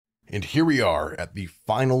And here we are at the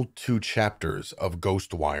final two chapters of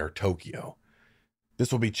Ghostwire Tokyo.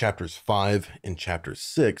 This will be chapters 5 and chapter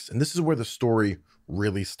 6, and this is where the story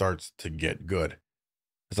really starts to get good.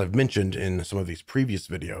 As I've mentioned in some of these previous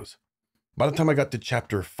videos, by the time I got to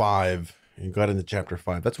chapter 5, and got into chapter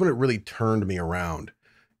 5, that's when it really turned me around.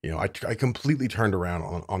 I completely turned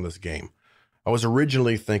around on this game. I was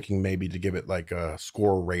originally thinking maybe to give it like a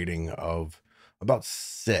score rating of about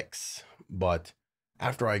 6, but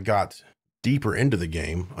after I got deeper into the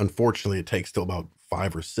game, unfortunately it takes till about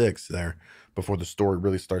 5 or 6 there before the story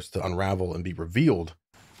really starts to unravel and be revealed.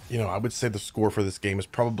 I would say the score for this game is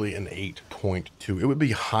probably an 8.2. It would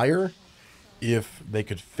be higher if they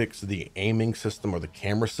could fix the aiming system or the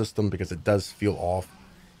camera system, because it does feel off.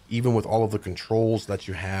 Even with all of the controls that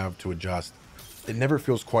you have to adjust, it never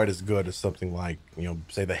feels quite as good as something like,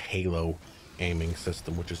 say the Halo aiming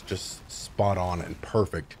system, which is just spot on and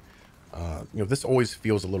perfect. This always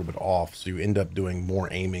feels a little bit off, so you end up doing more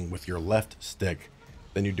aiming with your left stick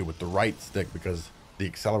than you do with the right stick, because the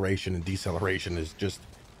acceleration and deceleration is just,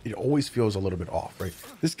 it always feels a little bit off, right?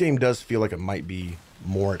 This game does feel like it might be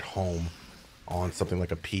more at home on something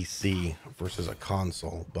like a PC versus a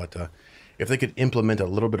console, but if they could implement a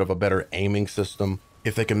little bit of a better aiming system,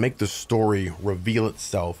 if they can make the story reveal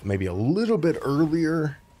itself maybe a little bit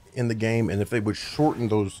earlier in the game, and if they would shorten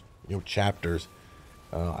those chapters,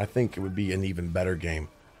 I think it would be an even better game.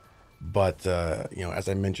 But as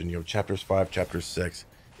I mentioned, chapters 5, chapter 6,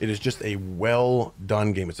 it is just a well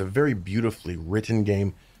done game. It's a very beautifully written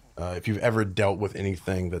game. If you've ever dealt with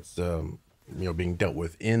anything that's being dealt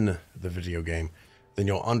with in the video game, then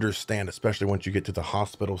you'll understand, especially once you get to the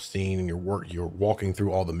hospital scene and you're walking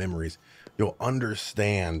through all the memories, you'll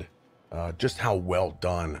understand just how well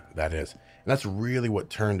done that is. And that's really what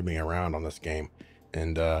turned me around on this game.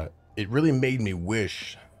 And it really made me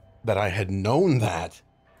wish that I had known that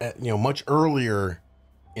much earlier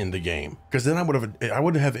in the game, because then I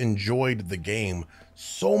would have enjoyed the game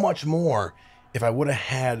so much more if I would have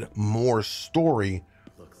had more story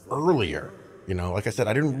earlier. Like I said,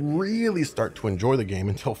 I didn't really start to enjoy the game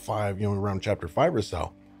until 5, around chapter 5 or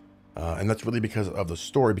so. And that's really because of the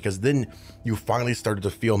story, because then you finally started to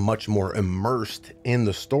feel much more immersed in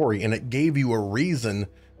the story, and it gave you a reason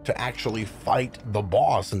to actually fight the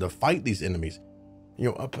boss and to fight these enemies.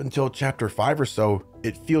 Up until chapter 5 or so,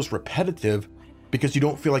 it feels repetitive because you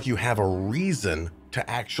don't feel like you have a reason to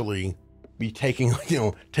actually be taking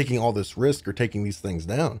all this risk or taking these things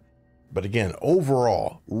down. But again,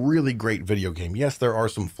 overall, really great video game. Yes, there are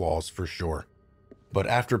some flaws for sure, but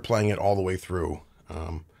after playing it all the way through,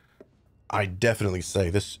 I definitely say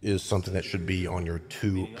this is something that should be on your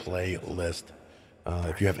to-play list.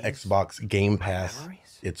 If you have Xbox Game Pass,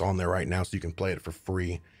 it's on there right now, so you can play it for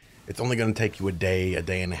free. It's only going to take you a day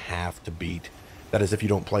and a half to beat. That is if you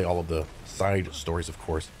don't play all of the side stories, of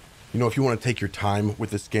course. If you want to take your time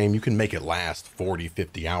with this game, you can make it last 40,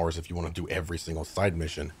 50 hours if you want to do every single side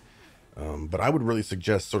mission. But I would really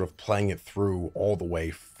suggest sort of playing it through all the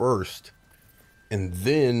way first, and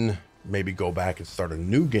then maybe go back and start a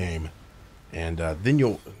new game. And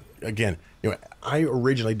then I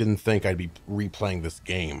originally didn't think I'd be replaying this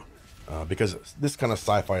game because this kind of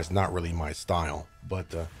sci-fi is not really my style.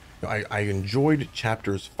 But I enjoyed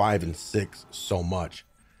chapters 5 and 6 so much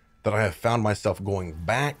that I have found myself going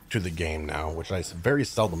back to the game now, which I very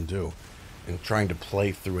seldom do, and trying to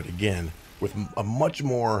play through it again with a much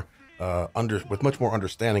more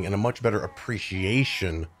understanding and a much better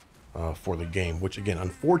appreciation for the game, which again,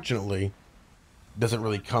 unfortunately, doesn't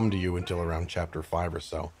really come to you until around chapter 5 or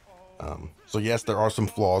so. So yes, there are some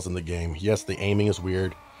flaws in the game. Yes, the aiming is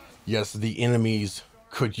weird. Yes, the enemies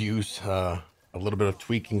could use a little bit of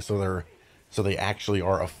tweaking so they actually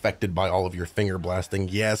are affected by all of your finger blasting.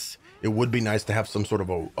 Yes, it would be nice to have some sort of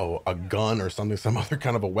a gun or something, some other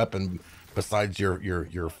kind of a weapon besides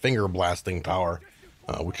your finger blasting power,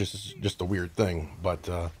 which is just a weird thing. But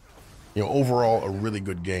overall, a really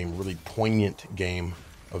good game, really poignant game,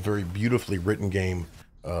 a very beautifully written game,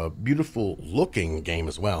 a beautiful looking game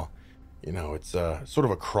as well. It's sort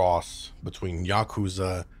of a cross between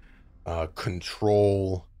Yakuza,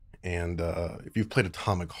 Control, and if you've played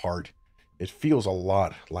Atomic Heart, it feels a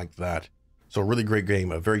lot like that. So a really great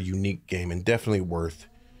game, a very unique game, and definitely worth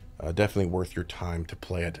your time to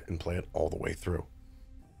play it and play it all the way through.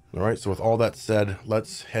 All right, so with all that said,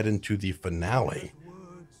 let's head into the finale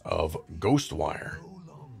of Ghostwire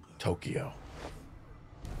Tokyo.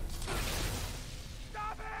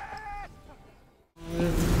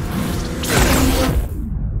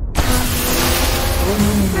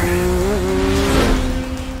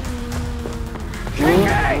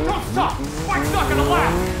 Hey, don't stop! Fight's not gonna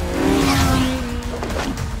last!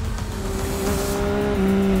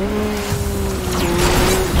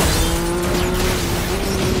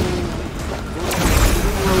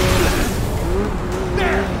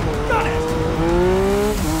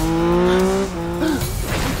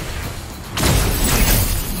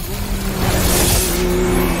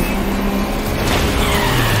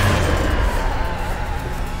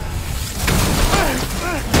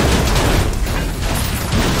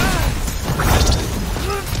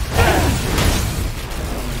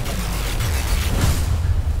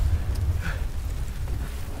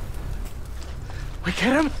 We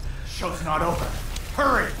get him? Show's not over.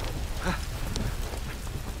 Hurry! We've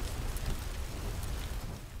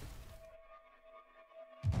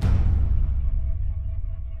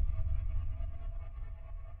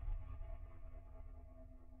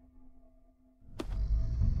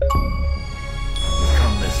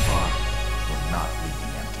come this far. We're not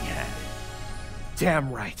leaving empty-handed.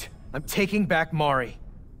 Damn right. I'm taking back Mari.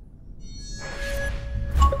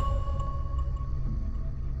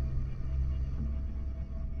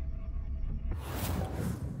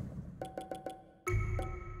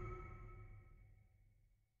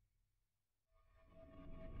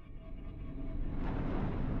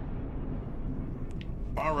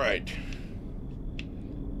 All right.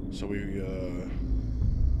 So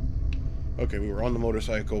okay, we were on the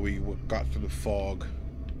motorcycle, we got through the fog,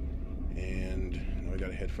 and now we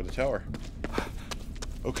gotta head for the tower.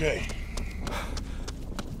 Okay.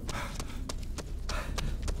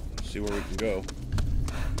 Let's see where we can go.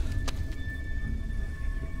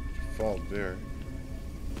 Fog there.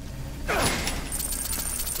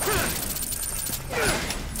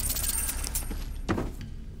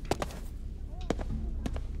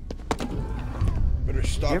 Better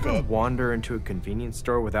stock up. You ever wander into a convenience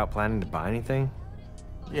store without planning to buy anything?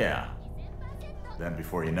 Yeah. Then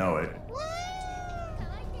before you know it,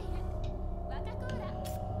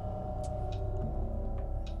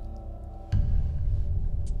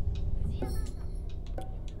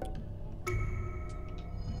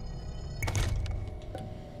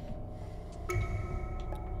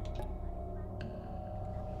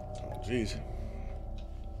 Jeez.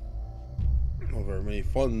 Not very many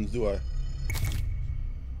funds, do I?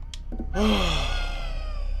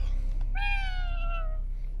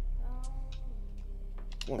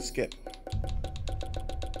 Come on, skip. Is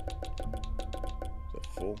that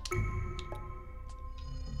full?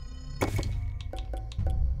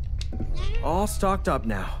 All stocked up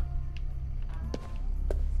now.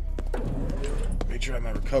 Make sure I have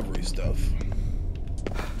my recovery stuff.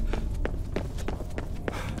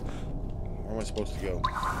 Where am I supposed to go?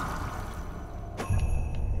 There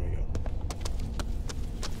we go.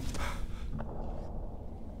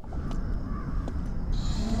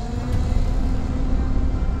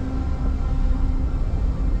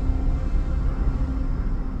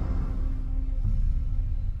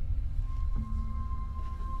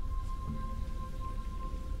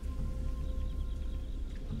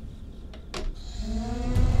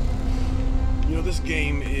 You know, this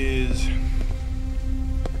game is...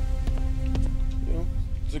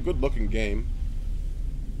 It's a good-looking game.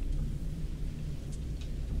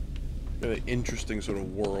 Got an interesting sort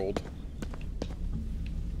of world.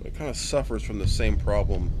 But it kind of suffers from the same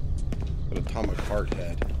problem that Atomic Heart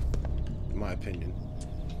had, in my opinion.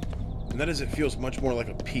 And that is, it feels much more like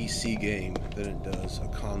a PC game than it does a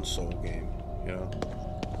console game, you know?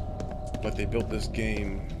 Like they built this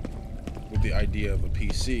game with the idea of a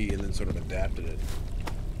PC and then sort of adapted it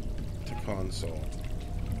to console.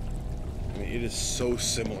 I mean, it is so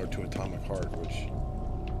similar to Atomic Heart, which,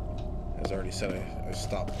 as I already said, I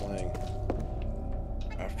stopped playing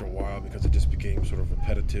after a while because it just became sort of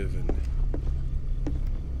repetitive and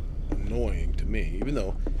annoying to me. Even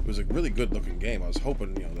though it was a really good-looking game, I was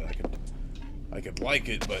hoping, you know, that I could like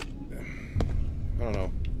it, but I don't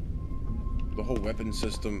know. The whole weapon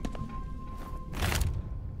system,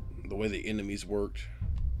 the way the enemies worked,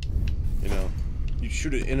 you know, you'd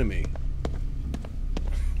shoot an enemy.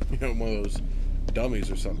 You know, one of those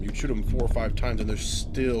dummies or something. You shoot them 4 or 5 times and they're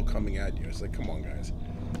still coming at you. It's like, come on, guys.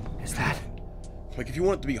 Is that? Like, if you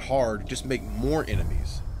want it to be hard, just make more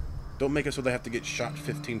enemies. Don't make it so they have to get shot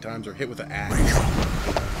 15 times or hit with an axe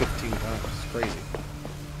 15 times. It's crazy.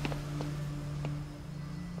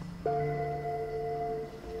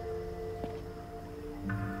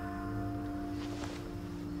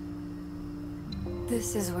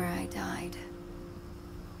 This is where I died.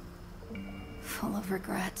 Full of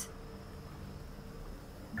regret.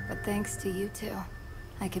 But thanks to you two,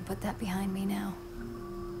 I can put that behind me now.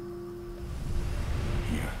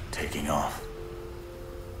 you're taking off.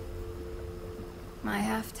 I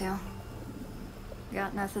have to.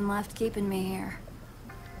 Got nothing left keeping me here.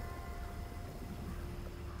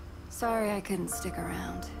 Sorry I couldn't stick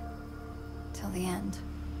around. Till the end.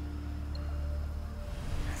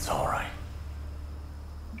 It's all right.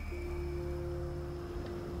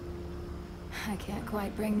 I can't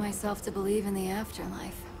quite bring myself to believe in the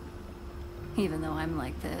afterlife. Even though I'm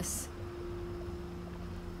like this.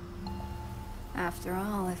 After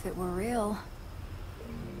all, if it were real,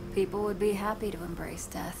 people would be happy to embrace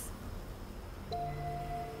death.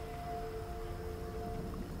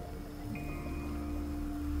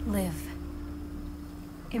 Live.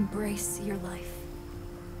 Embrace your life.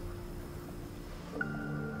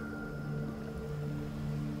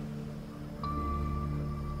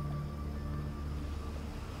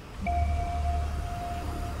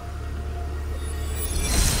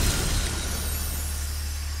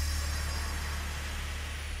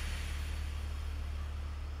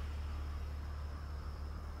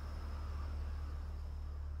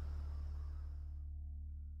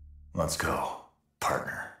 Let's go,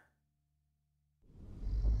 partner.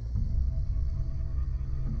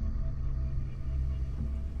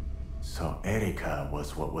 So Erika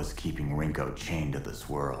was what was keeping Rinko chained to this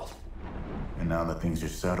world. And now that things are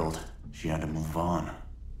settled, she had to move on.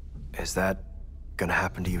 Is that gonna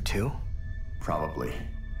happen to you too? Probably.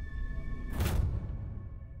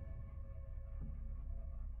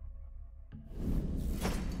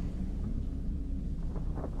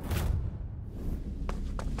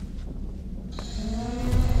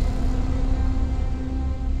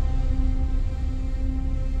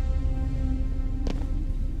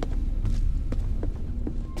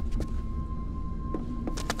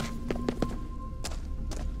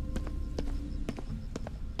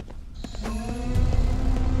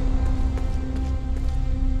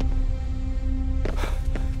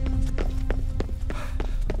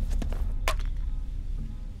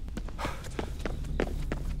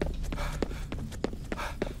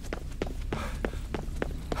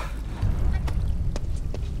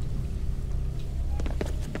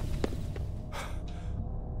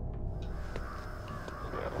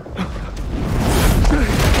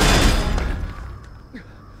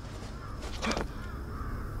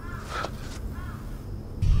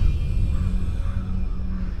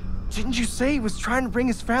 Didn't you say he was trying to bring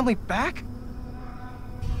his family back?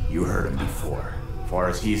 You heard him before. As far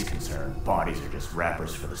as he's concerned, bodies are just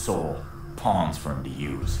wrappers for the soul, pawns for him to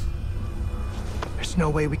use. There's no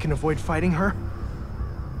way we can avoid fighting her?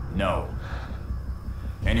 No.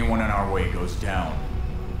 Anyone in our way goes down.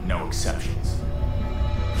 No exceptions.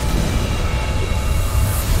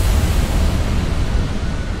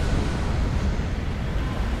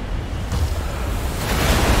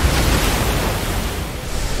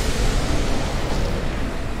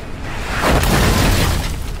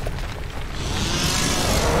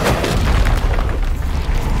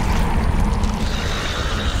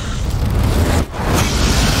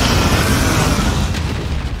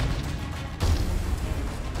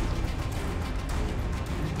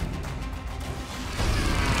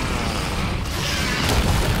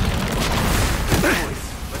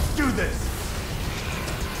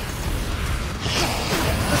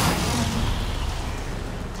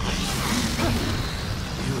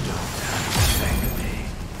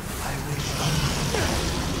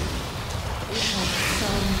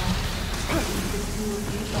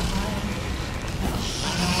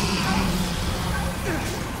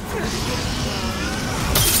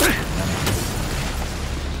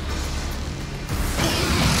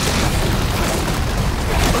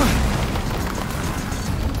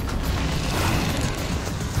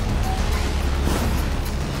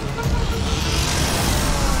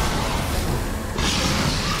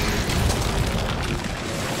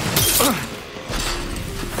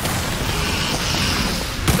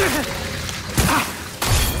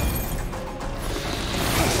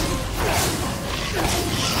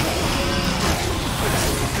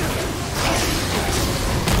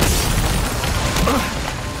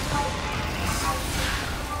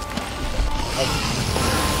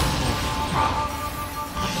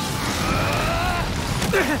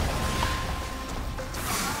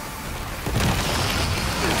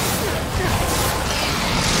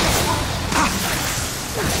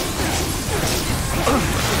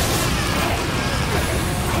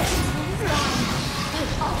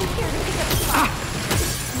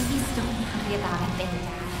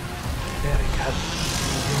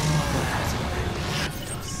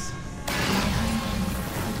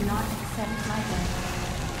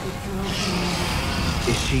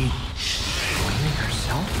 Is she blaming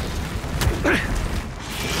herself?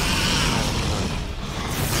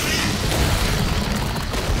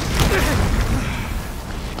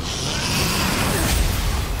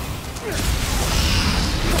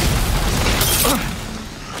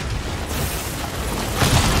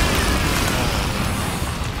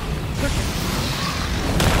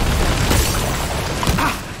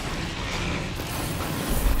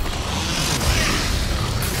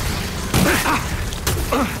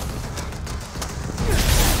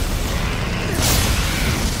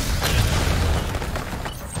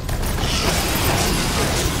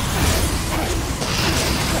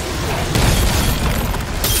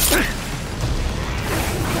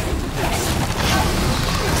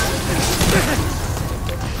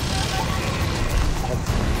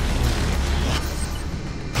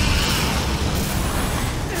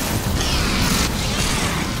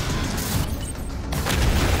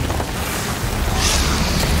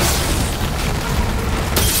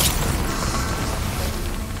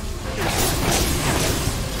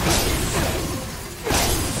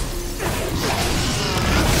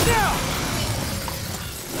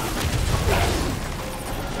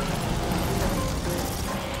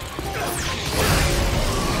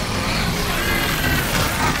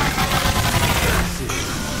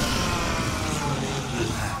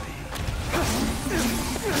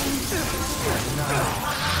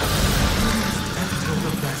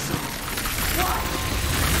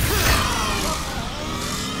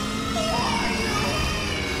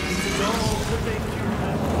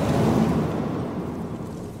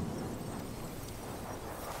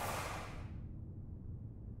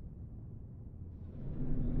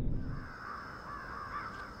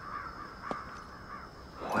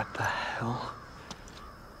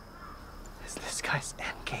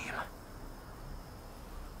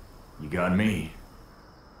 got me.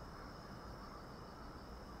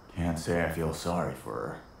 Can't say I feel sorry for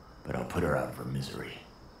her, but I'll put her out of her misery.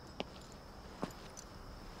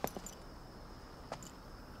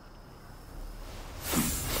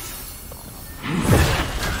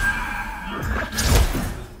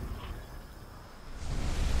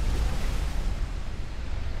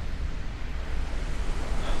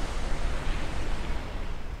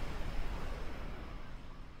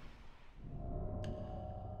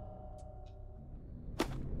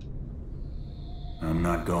 I'm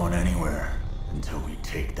not going anywhere until we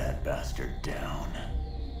take that bastard down.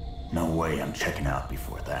 No way I'm checking out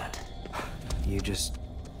before that. You just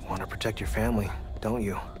want to protect your family, don't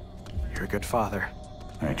you? You're a good father.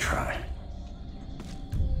 I try.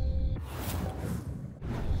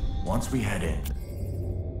 Once we head in,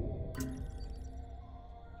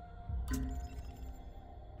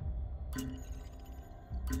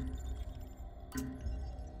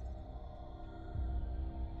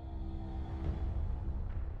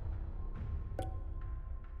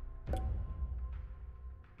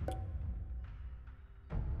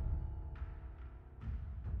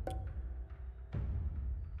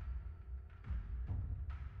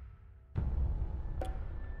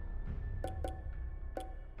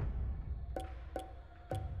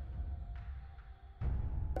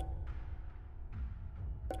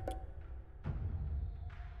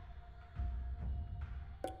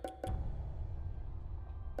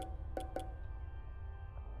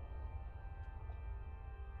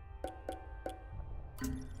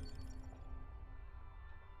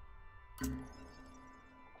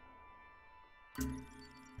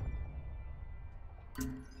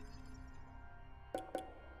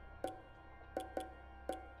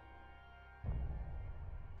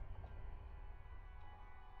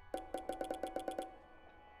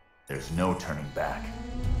 there's no turning back.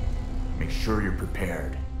 Make sure you're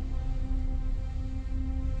prepared.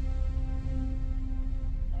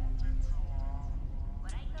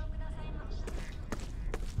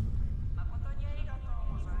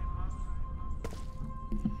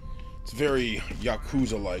 It's very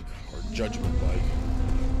Yakuza-like, or Judgment-like.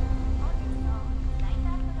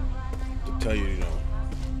 To tell you,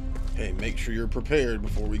 hey, make sure you're prepared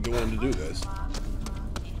before we go in to do this.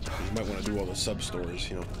 You might want to do all the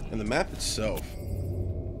sub-stories, And the map itself,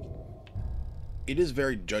 it is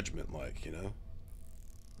very Judgment-like,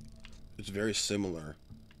 It's very similar,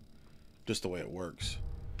 just the way it works,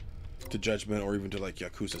 to Judgment, or even to, like,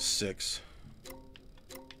 Yakuza 6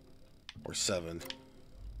 or 7.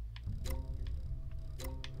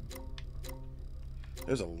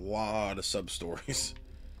 There's a lot of sub-stories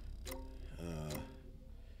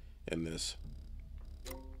in this.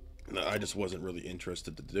 I just wasn't really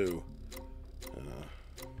interested to do.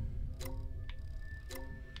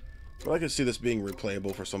 But I could see this being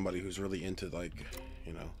replayable for somebody who's really into, like,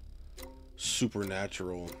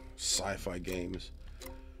 supernatural sci-fi games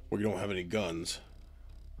where you don't have any guns.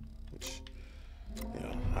 Which,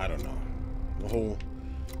 I don't know. The whole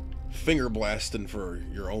finger blasting for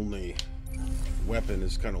your only weapon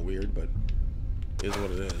is kind of weird, but it is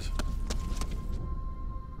what it is.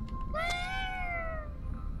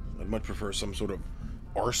 I'd much prefer some sort of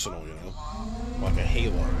arsenal, like a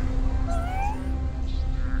Halo.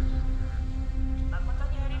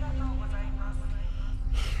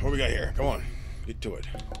 What we got here? Come on, get to it.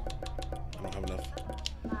 I don't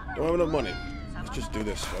have enough money. Let's just do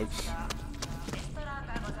this, folks.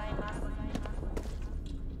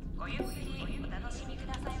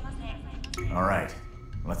 All right,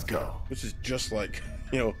 let's go. This is just like,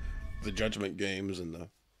 the Judgment games and the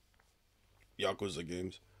Yakuza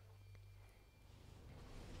games.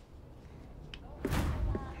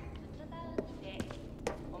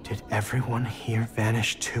 Did everyone here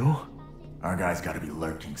vanish too? Our guy's gotta be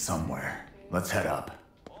lurking somewhere. Let's head up.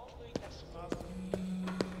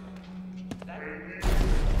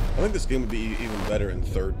 I think this game would be even better in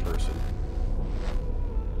third person.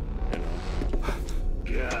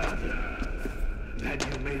 Gather, that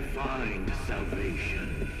you may find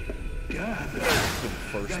salvation. Gather,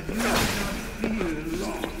 that you may not feel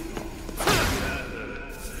lost. Gather,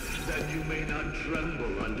 that you may not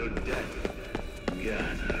tremble under death.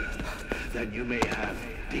 Gather, that you may have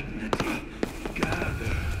dignity.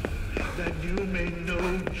 Gather, that you may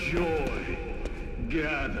know joy.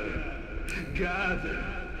 Gather, gather,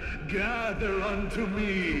 gather unto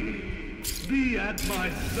me. Be at my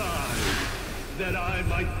side, that I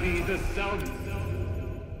might be the salvation.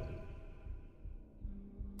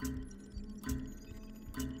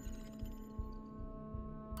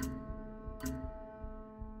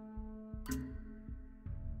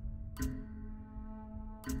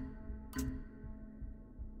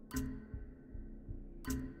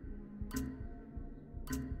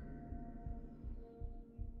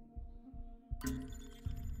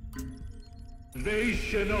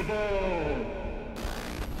 salvation of all.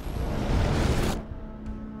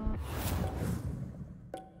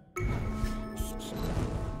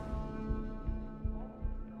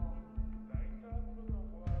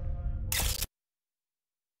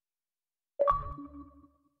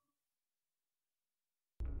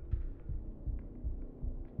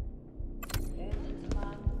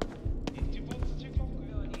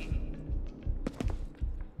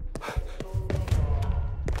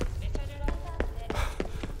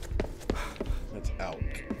 That's out.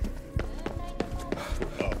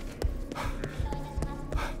 Up.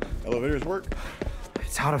 Elevators work?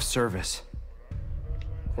 It's out of service.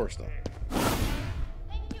 Of course not.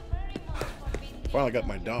 Finally got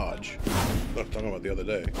my dodge. I was talking about the other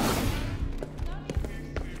day.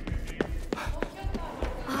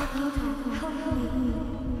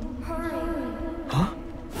 Huh?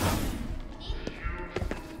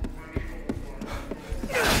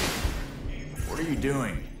 What are you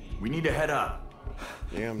doing? We need to head up.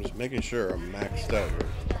 Yeah, I'm just making sure I'm maxed out here.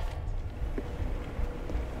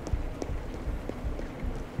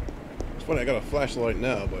 It's funny, I got a flashlight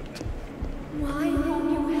now, but Why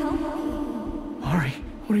won't you help me? Mari,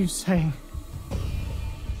 what are you saying? I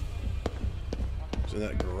was in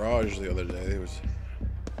that garage the other day.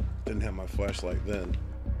 Didn't have my flashlight then.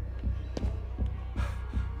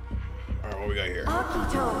 Alright, what we got here?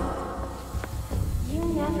 Akito! You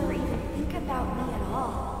never even think about me at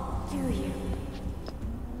all, do you?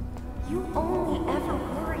 You only ever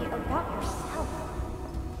worry about yourself.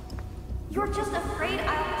 You're just afraid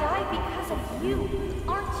I'll die because of you,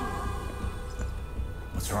 aren't you?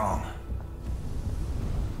 What's wrong?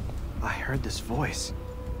 I heard this voice.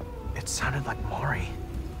 It sounded like Mari.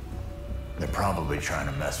 They're probably trying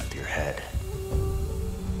to mess with your head.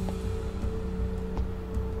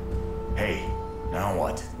 Hey, now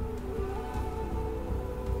what?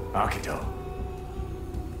 Akito.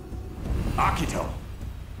 Akito!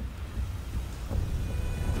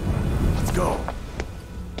 Let's go!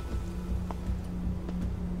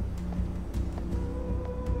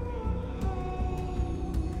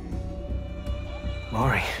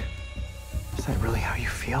 Mari, is that really how you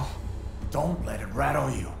feel? Don't let it rattle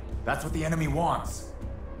you. That's what the enemy wants.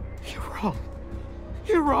 You're wrong.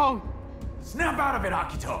 You're wrong. Snap out of it,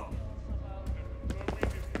 Akito!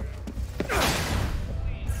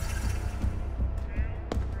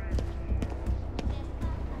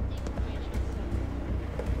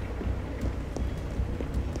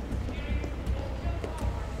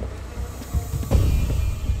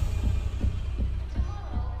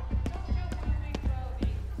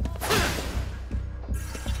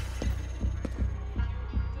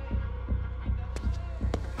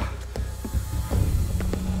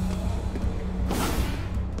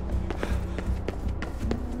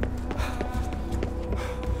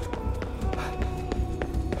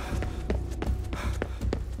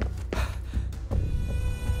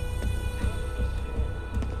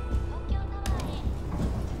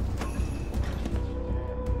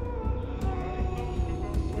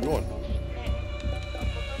 We're going.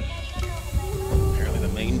 Apparently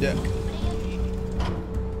the main deck.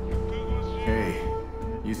 Hey,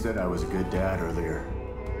 you said I was a good dad earlier.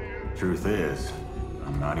 Truth is,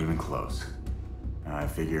 I'm not even close. I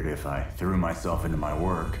figured if I threw myself into my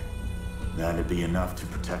work, that'd be enough to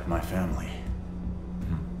protect my family.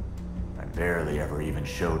 I barely ever even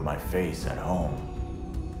showed my face at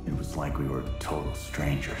home. It was like we were total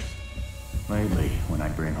strangers. Lately, when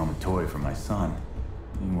I'd bring home a toy for my son,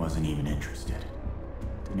 he wasn't even interested.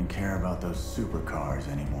 Didn't care about those supercars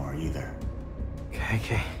anymore either.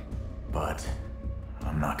 Okay. But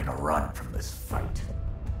I'm not gonna run from this fight.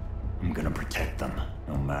 I'm gonna protect them,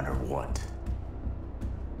 no matter what.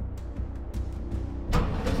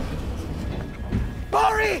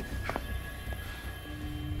 Mari!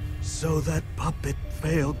 So that puppet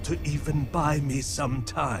failed to even buy me some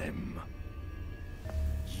time.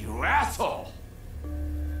 You asshole!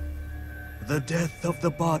 The death of the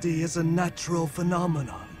body is a natural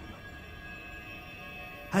phenomenon.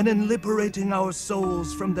 And in liberating our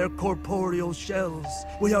souls from their corporeal shells,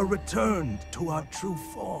 we are returned to our true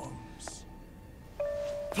forms.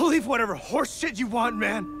 Believe whatever horse shit you want,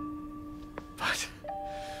 man. But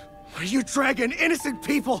when you dragging innocent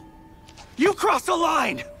people, you cross a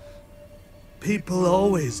line! People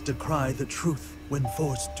always decry the truth when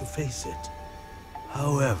forced to face it.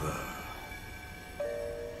 However,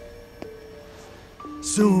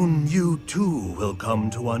 soon you too will come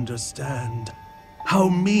to understand how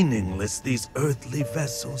meaningless these earthly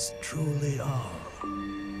vessels truly are.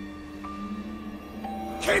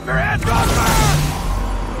 Keep your hands off her!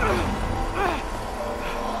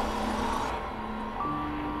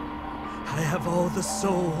 I have have all the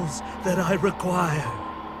souls that I require.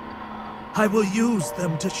 I will use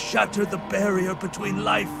them to shatter the barrier between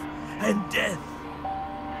life and death.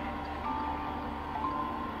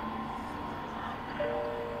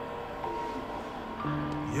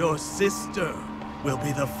 Your sister will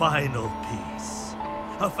be the final piece.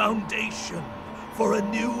 A foundation for a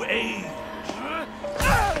new age.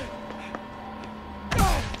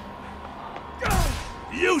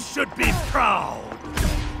 You should be proud!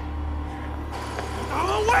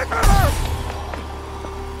 Away from her!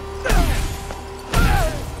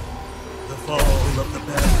 The fall of the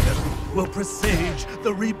barrier will presage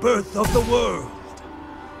the rebirth of the world.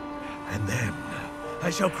 And then I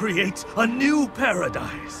shall create a new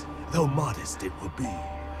paradise, though modest it will be.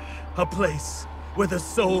 A place where the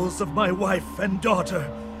souls of my wife and daughter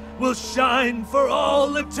will shine for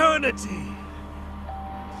all eternity.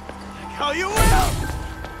 How you will!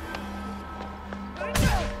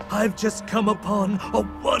 I've just come upon a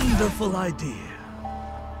wonderful idea.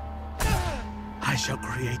 I shall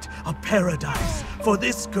create a paradise for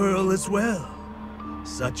this girl as well.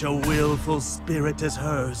 Such a willful spirit as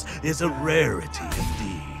hers is a rarity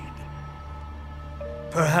indeed.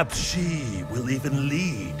 Perhaps she will even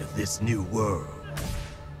lead this new world.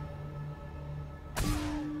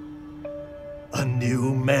 A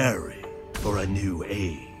new Mary for a new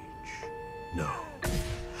age. No,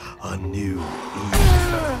 a new Eve.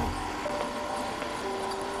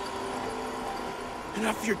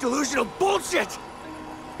 Enough of your delusional bullshit!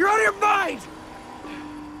 You're out of your mind!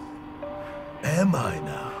 Am I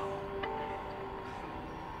now?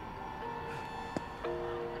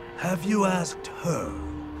 Have you asked her?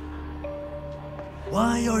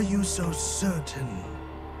 Why are you so certain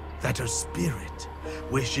that her spirit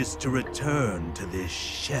wishes to return to this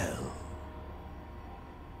shell?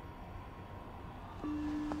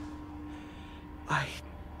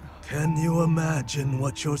 Can you imagine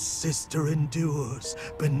what your sister endures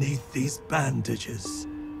beneath these bandages?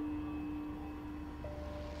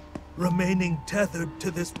 Remaining tethered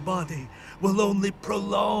to this body will only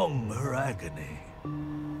prolong her agony.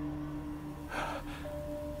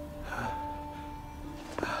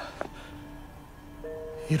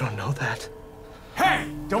 You don't know that. Hey!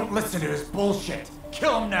 Don't listen to his bullshit!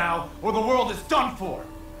 Kill him now, or the world is done for!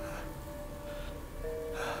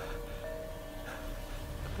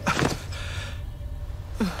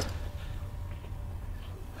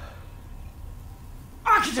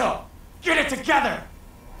 Akito! Get it together!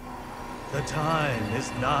 The time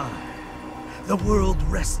is nigh. The world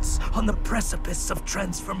rests on the precipice of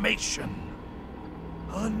transformation.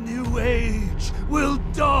 A new age will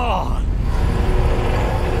dawn!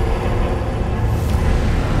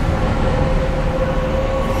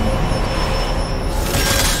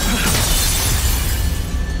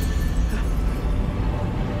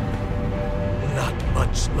 Not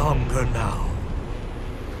much longer now.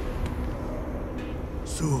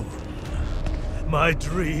 Soon, my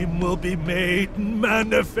dream will be made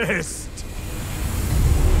manifest.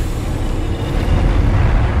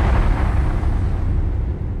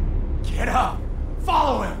 Get up!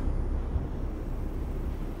 Follow him!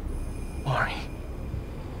 Mari,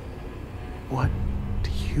 what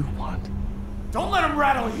do you want? Don't let him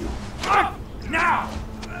rattle you! Up! Now!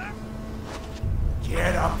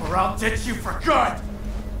 Get up or I'll ditch you for good!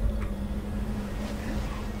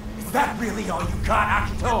 Is that really all you got,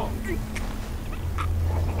 Akito?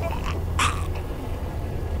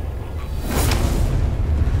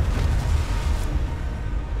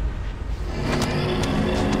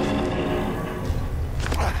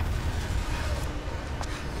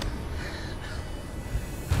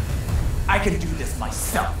 I can do this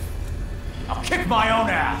myself. I'll kick my own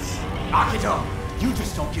ass. Akito, you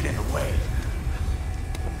just don't get in the way.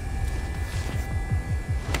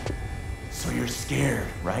 So you're scared,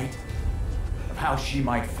 right? Of how she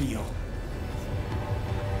might feel.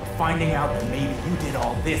 Of finding out that maybe you did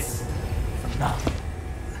all this for nothing.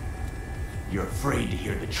 You're afraid to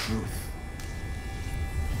hear the truth.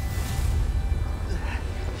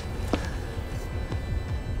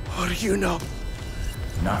 What do you know?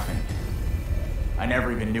 Nothing. I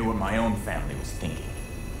never even knew what my own family was thinking.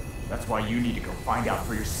 That's why you need to go find out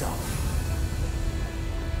for yourself.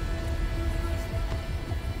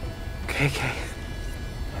 KK.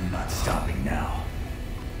 I'm not stopping now.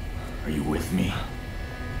 Are you with me?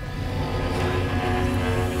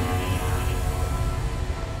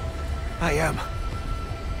 I am.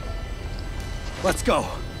 Let's go.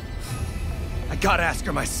 I gotta ask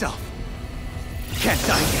her myself. Can't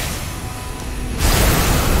die yet.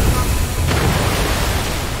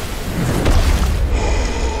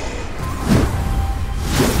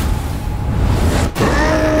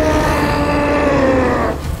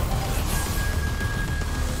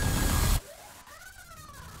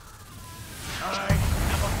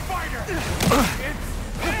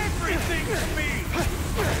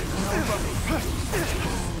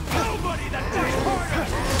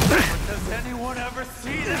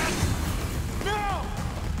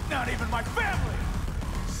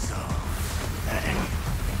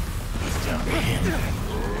 He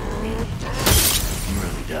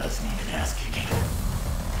really does need an ass kicking.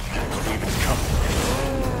 Can't believe it's coming.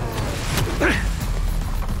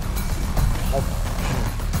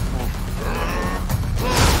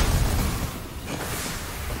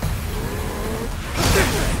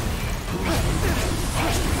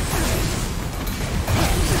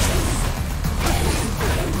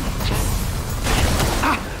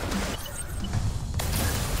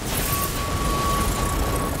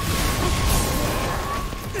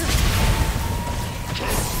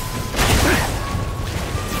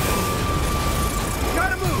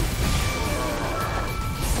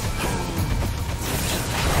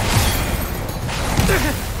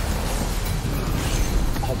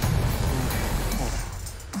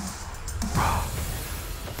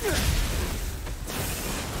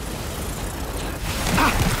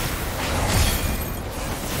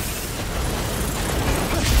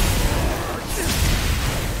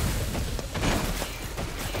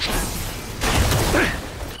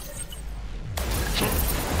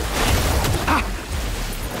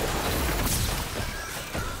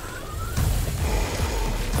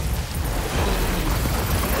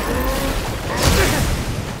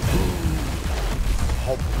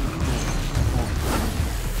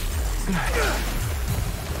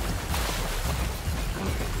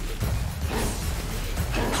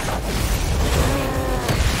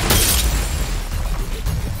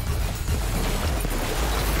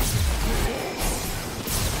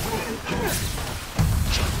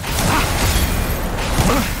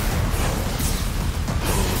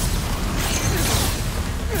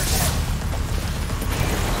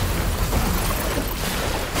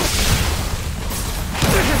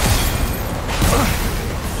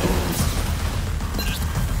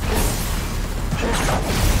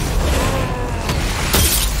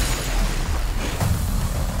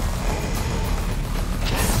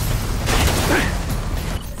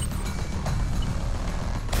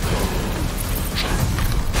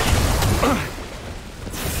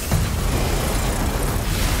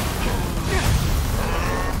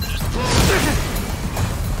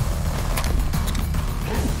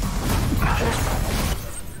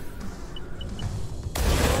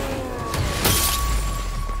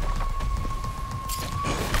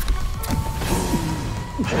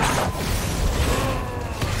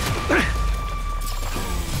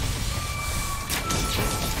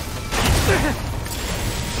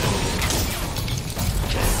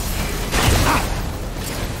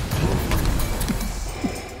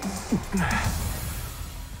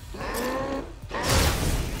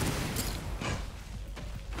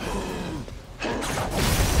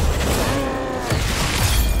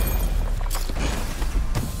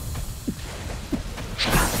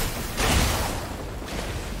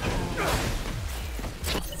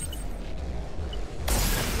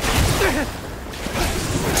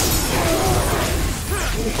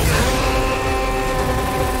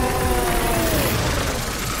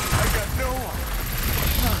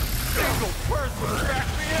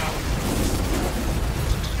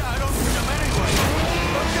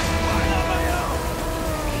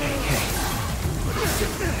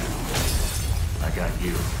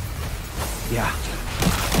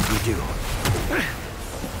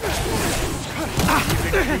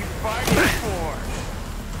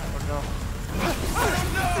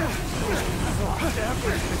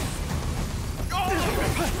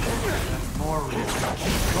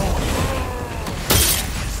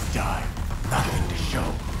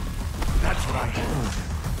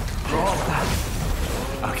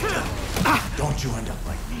 Akito, don't you end up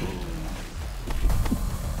like me.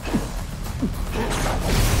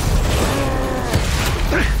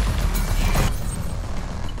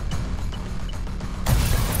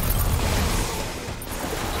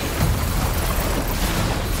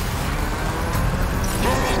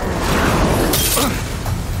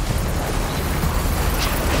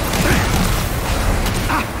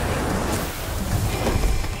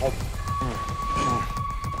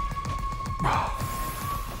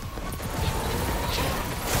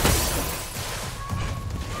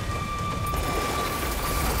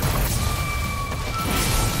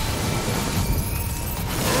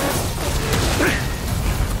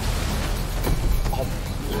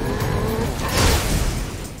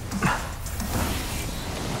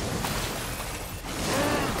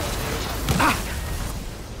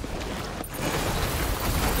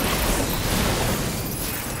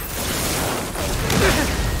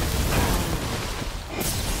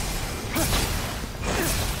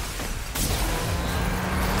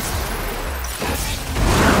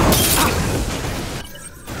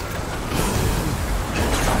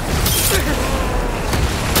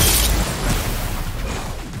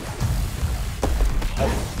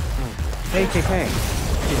 Hey, KK.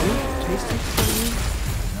 Did you taste it for me?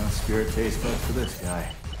 No spirit taste buds for this guy.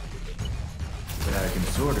 But I can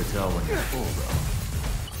sort of tell when you're full,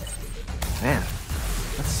 though. Man,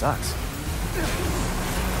 that sucks.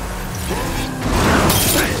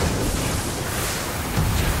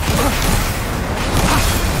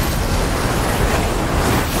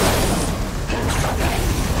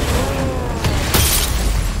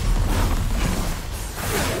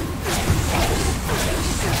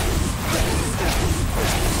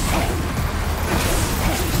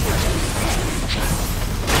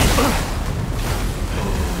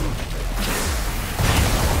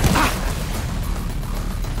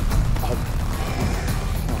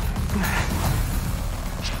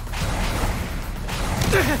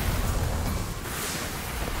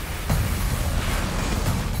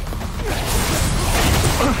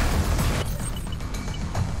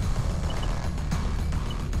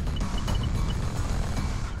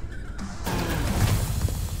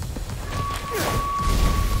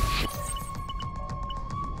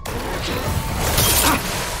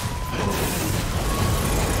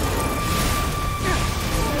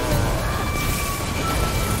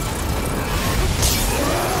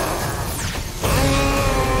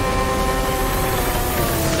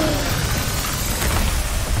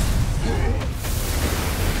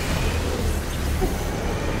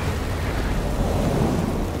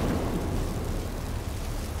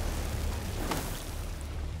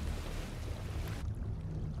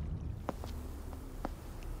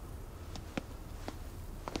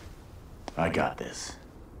 I got this.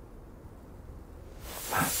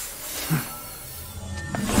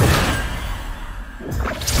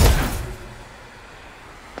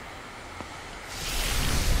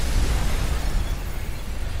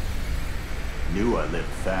 Knew I lived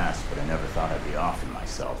fast, but I never thought I'd be offing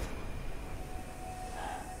myself.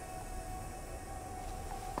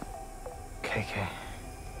 KK.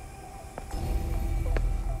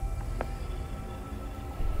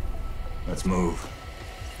 Let's move.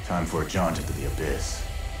 Time for a jaunt into the abyss.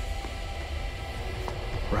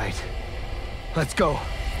 Right. Let's go.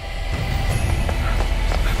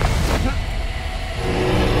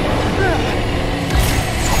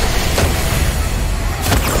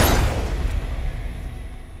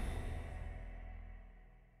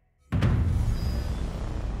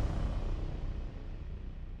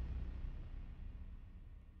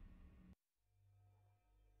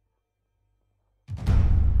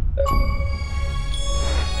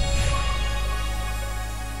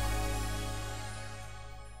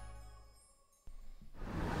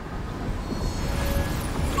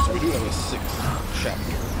 So we do have a 6th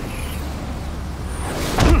chapter.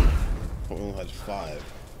 But we only had 5.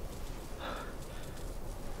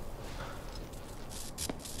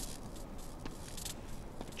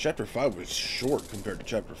 Chapter 5 was short compared to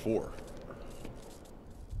Chapter 4.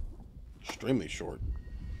 Extremely short.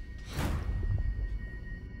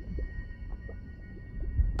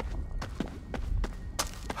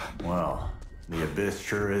 Well, the abyss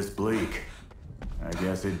sure is bleak. I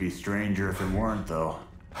guess it'd be stranger if it weren't, though.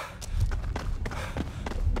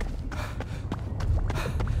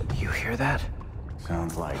 You hear that?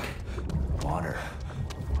 Sounds like water.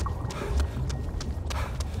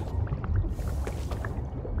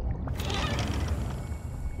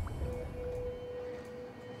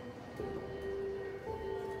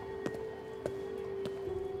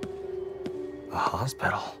 A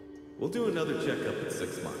hospital. We'll do another checkup in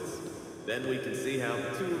 6 months. Then we can see how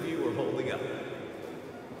the 2 of you are holding up.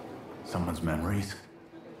 Someone's memories?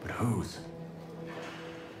 But whose?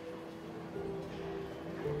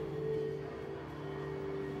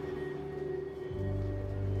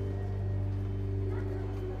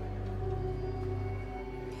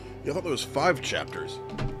 Yeah, I thought there was 5 chapters.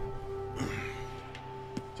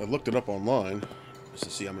 So I looked it up online just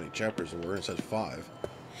to see how many chapters there were, and it said 5.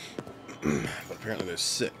 But apparently there's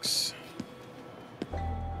 6.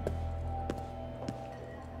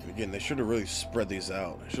 And again, they should have really spread these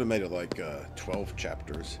out. They should have made it like 12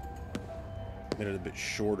 chapters. Made it a bit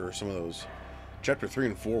shorter. Some of those... Chapter 3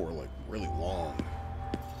 and 4 were like really long.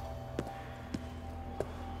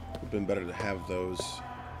 Would have been better to have those,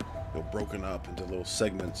 you know, broken up into little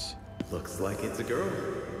segments. Looks like it's a girl.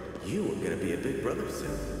 You are gonna be a big brother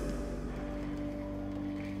soon.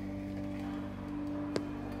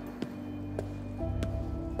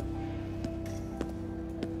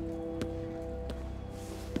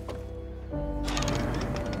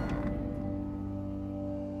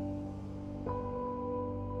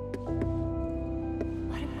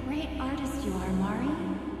 What a great artist you are, Mari.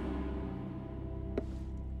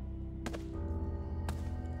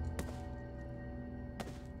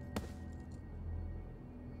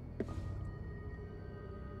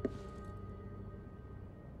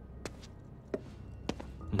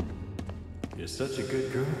 You're such a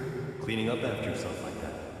good girl, cleaning up after yourself like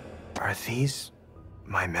that. Are these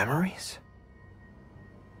my memories?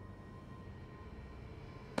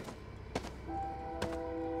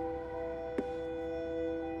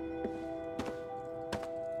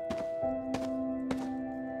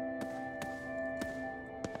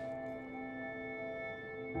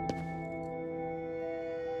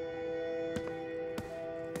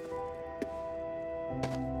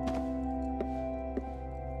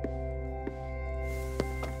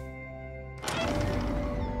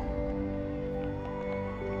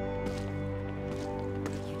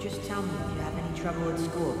 Just tell me if you have any trouble at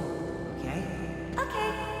school, okay?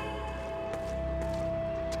 Okay.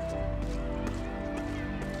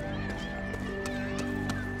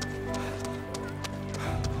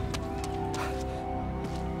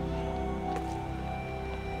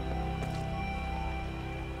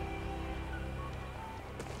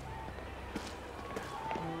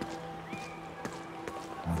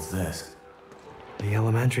 What's this? The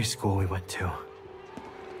elementary school we went to.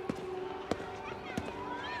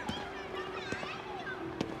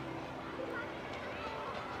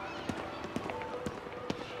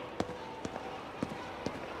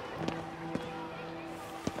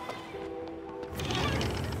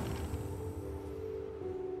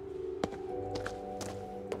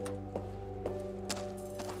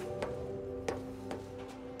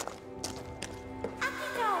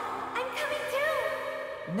 Akito, I'm coming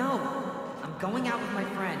too. No, I'm going out with my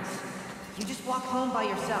friends. You just walk home by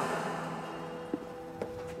yourself.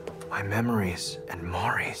 My memories and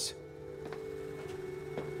Mari's.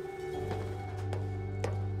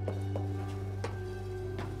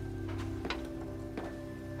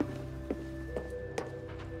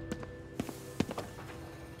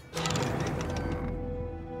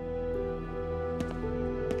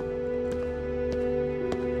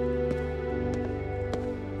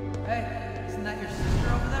 Hey, isn't that your sister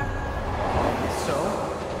over there? So?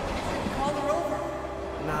 Call her over.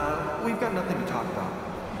 Nah, we've got nothing to talk about.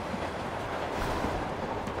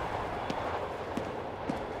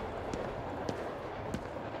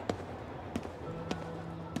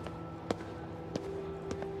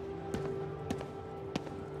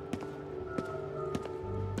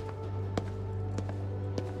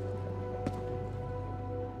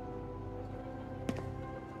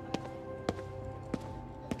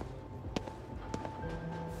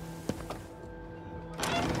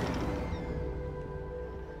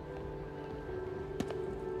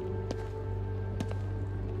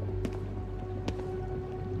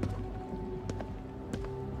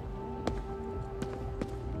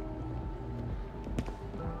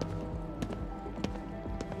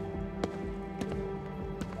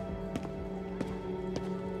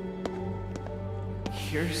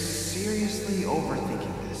 You're seriously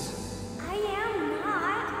overthinking this. I am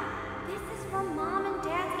not. This is for Mom and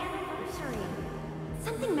Dad's anniversary.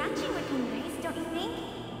 Something matching would be nice, don't you think?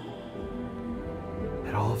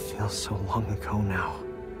 It all feels so long ago now.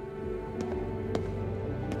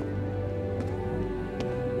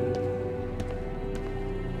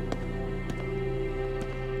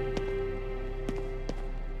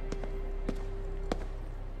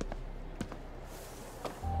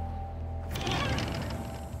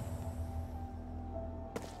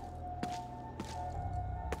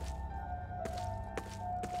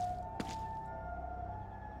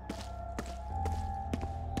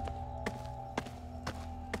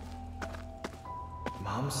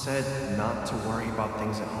 Mom said not to worry about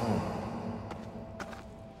things at home.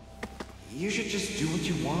 You should just do what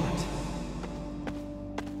you want.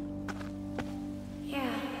 Yeah.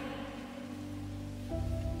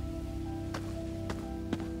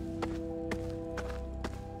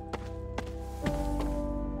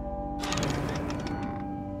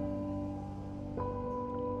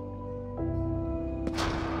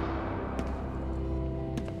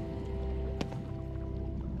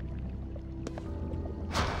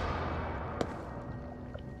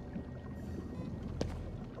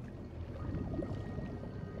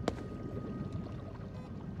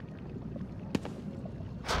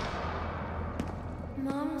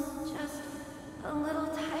 Mom's just a little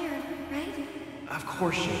tired, right? Of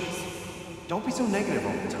course she is. Don't be so negative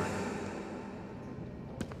all the time.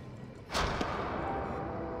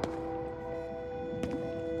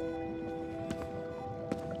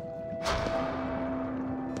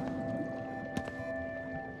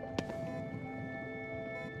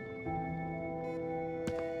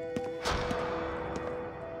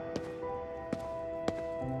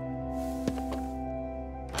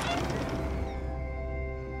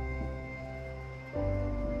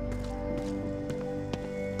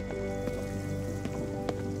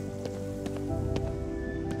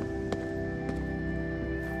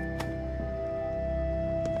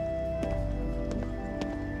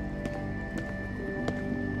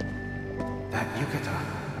 That yukata.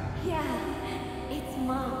 Yeah, it's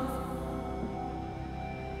Mom's.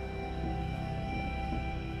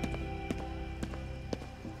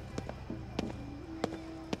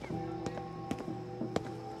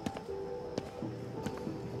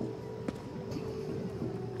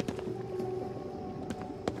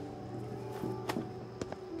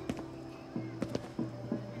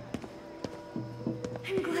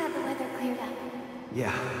 I'm glad the weather cleared up.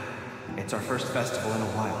 Yeah, it's our first festival in a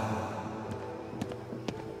while.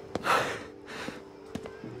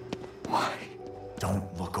 Why? Don't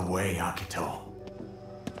look away, Akito.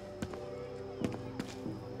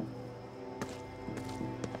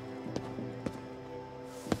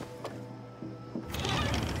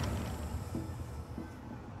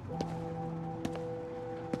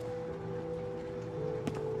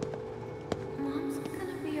 Mom's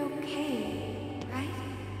gonna be okay, right?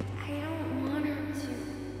 I don't want her to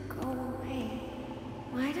go away.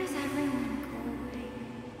 Why does everyone go away?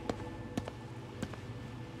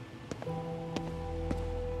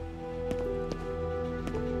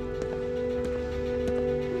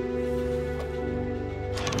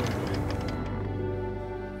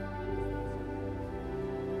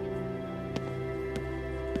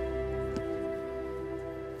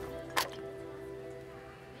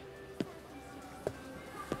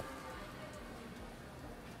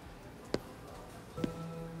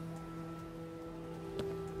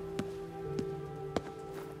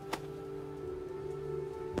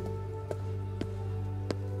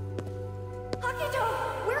 Akito,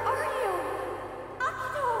 where are you?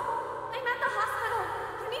 Akito, I'm at the hospital.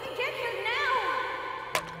 You need to get here now.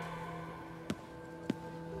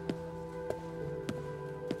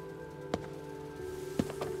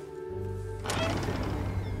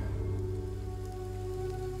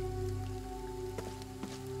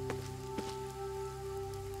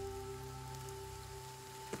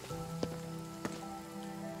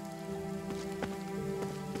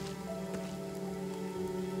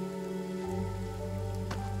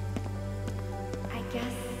 I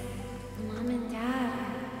guess Mom and Dad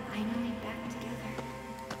are finally back together.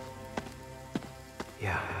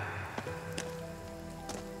 Yeah.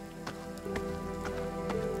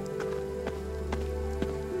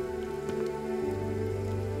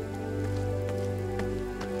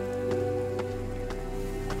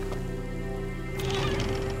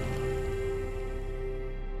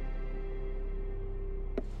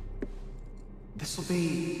 This will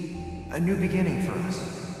be a new beginning for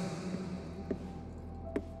us.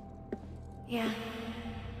 Yeah,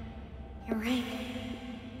 you're right.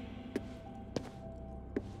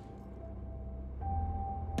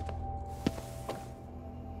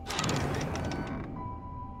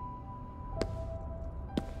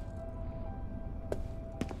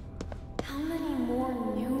 How many more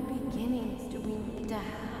new beginnings do we need to have?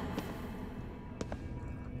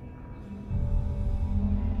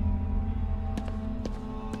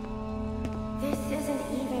 This isn't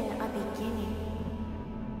even a beginning.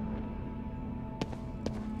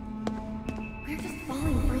 We're just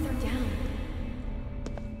falling further down.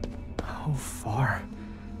 How far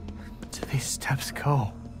do these steps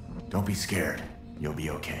go? Don't be scared. You'll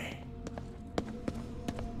be okay.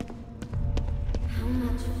 How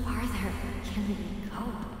much farther can we go?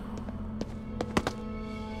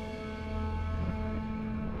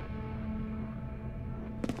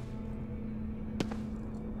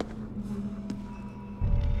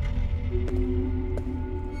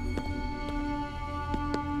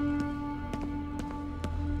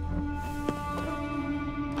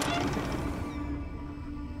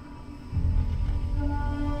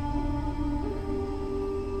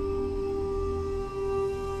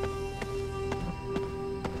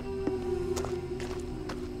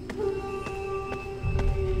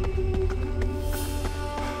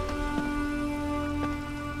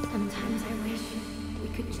 Sometimes I wish we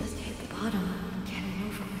could just hit the bottom and get it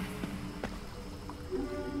over with.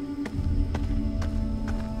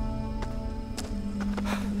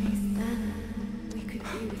 At least then, we could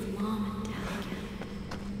be with Mom and Dad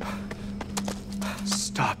again.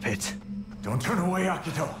 Stop it. Don't turn away,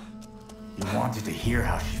 Akito. You wanted to hear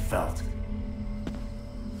how she felt.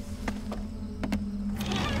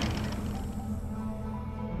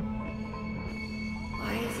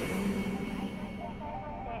 Why is it only me?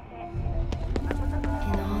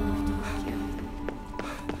 In all of Tokyo.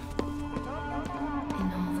 In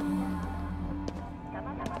all the world.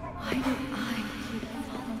 Why do I keep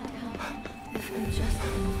falling down? If I'm just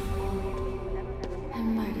gonna fall, I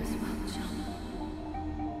might as well jump.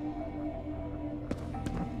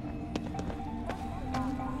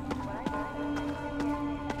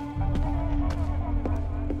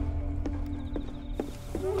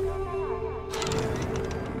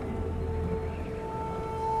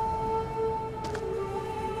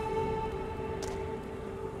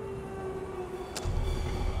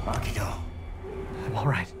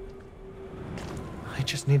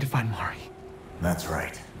 to find Mari. That's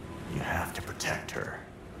right. You have to protect her.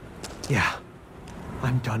 Yeah.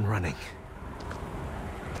 I'm done running.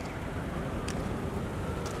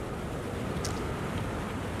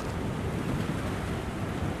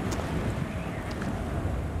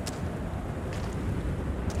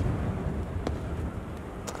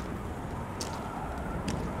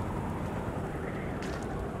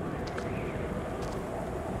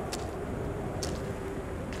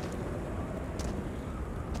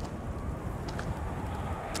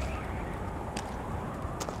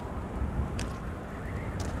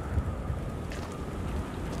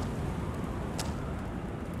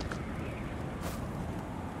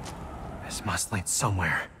 There's Muslin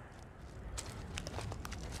somewhere.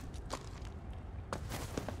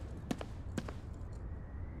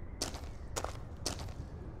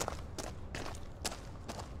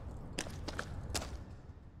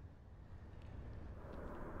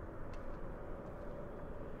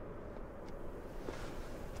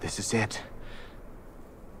 This is it.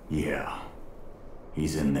 Yeah.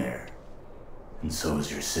 He's in there. And so is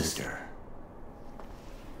your sister.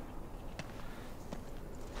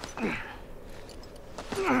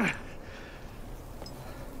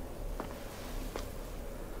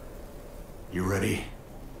 You ready?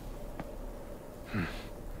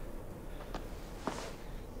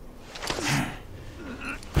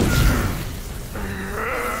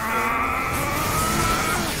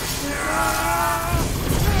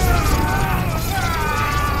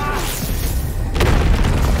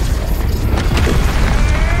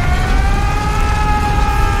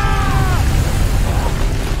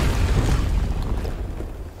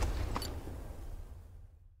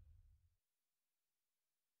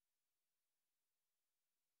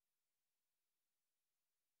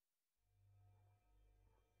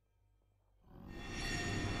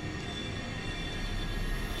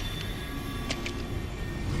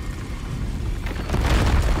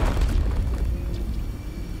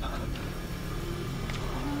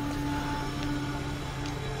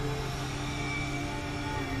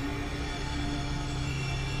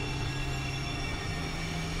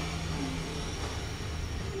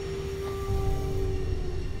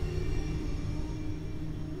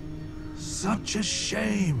 Such a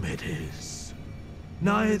shame it is.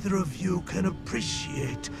 Neither of you can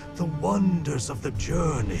appreciate the wonders of the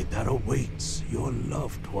journey that awaits your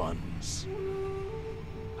loved ones.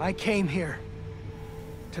 I came here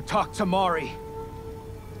to talk to Mari.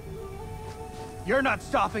 You're not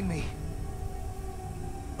stopping me.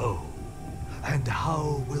 Oh, and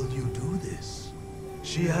how will you do this?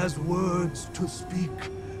 She has words to speak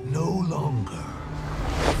no longer.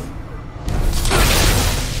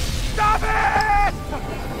 Stop it!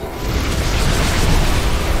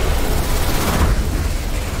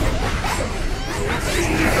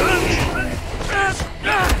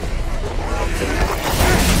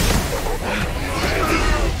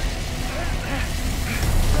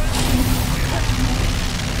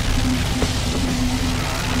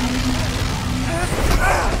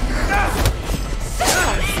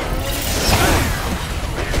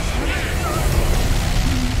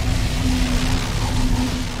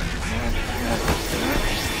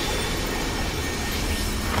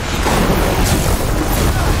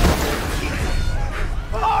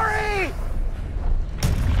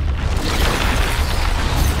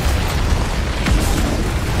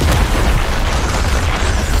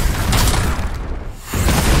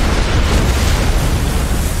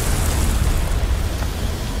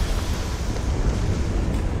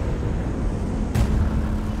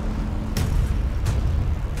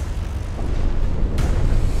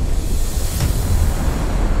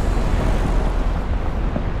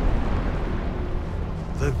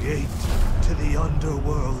 The gate to the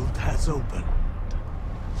Underworld has opened.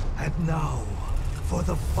 And now, for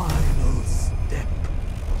the final step.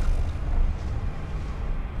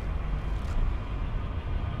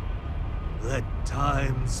 Let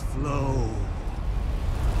time's flow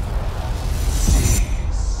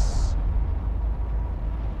cease.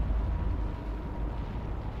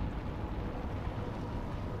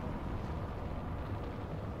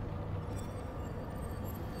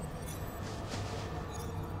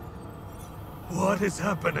 What is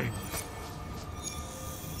happening?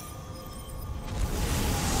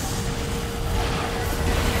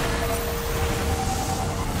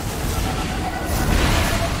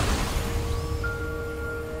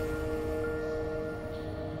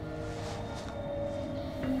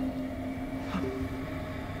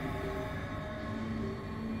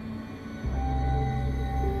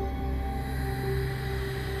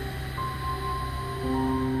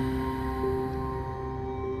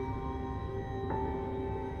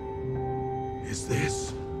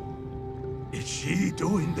 Is she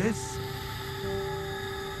doing this?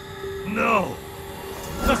 No!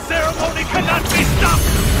 The ceremony cannot be stopped!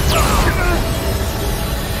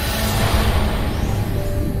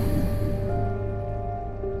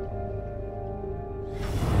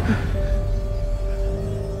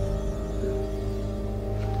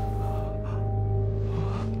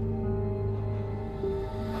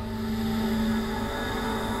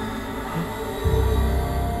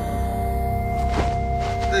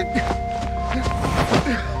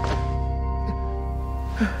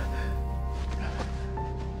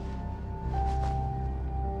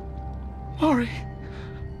 Mori.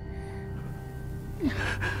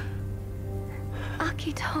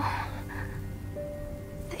 Akito.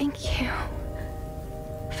 Thank you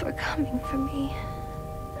for coming for me.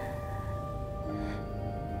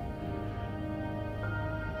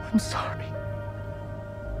 I'm sorry.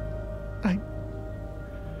 I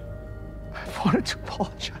wanted to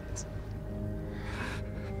apologize.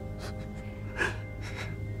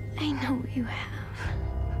 I know you have.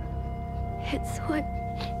 It's what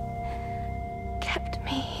kept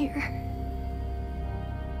me here.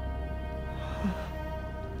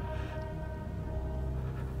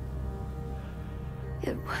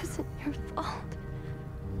 It wasn't your fault.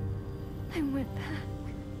 I went back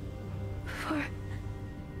for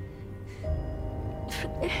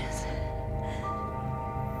this.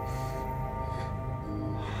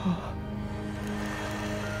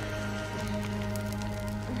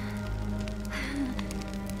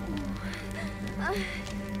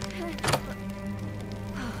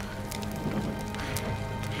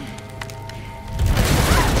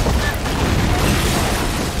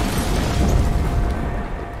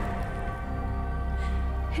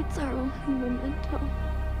 It's our only memento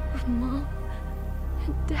of Mom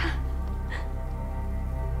and Dad.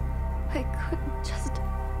 I couldn't just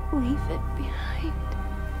leave it behind.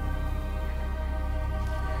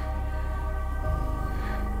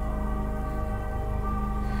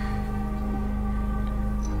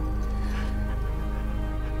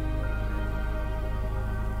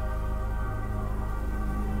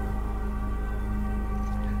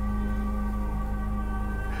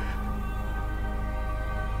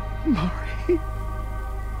 Mori.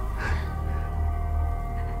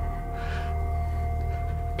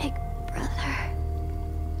 Big brother.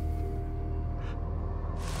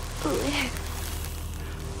 Live.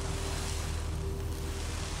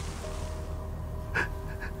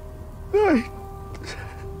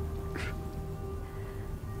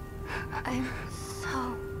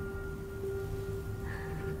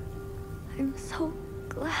 I'm so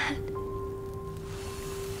glad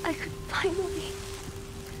I could finally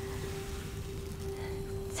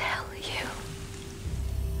tell you.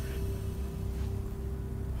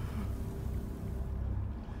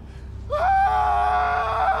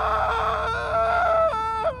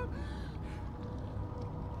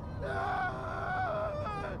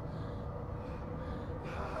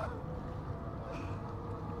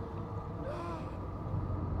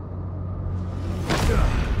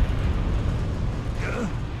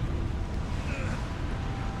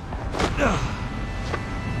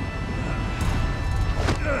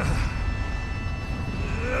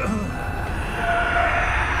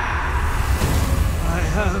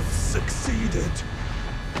 Succeeded.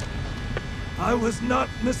 I was not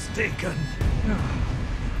mistaken.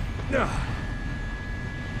 The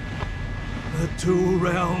two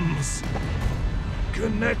realms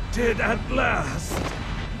connected at last.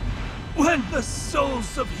 When the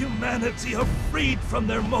souls of humanity are freed from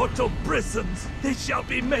their mortal prisons, they shall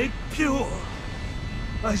be made pure.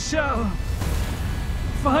 I shall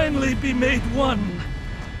finally be made one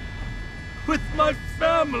with my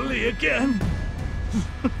family again.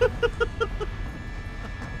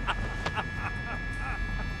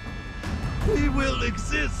 We will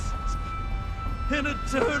exist in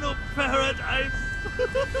eternal paradise,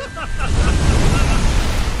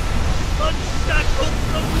 unshackled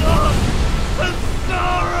from love and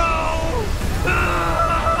sorrow.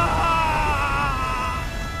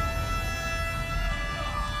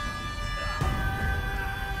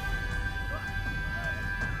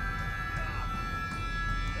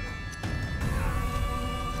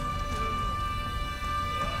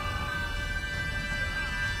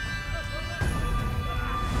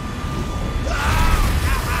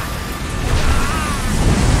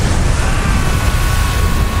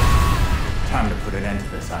 Time to put an end to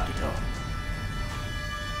this, Akito.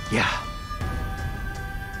 Yeah.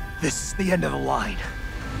 This is the end of the line.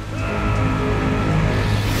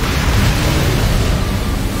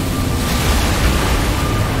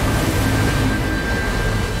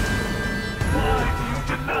 Why do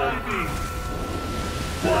you deny me?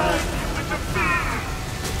 Why do you interfere?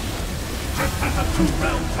 two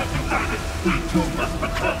realms have united. We two must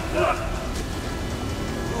become one.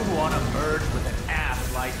 Who'd want to merge with an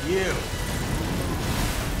ass like you?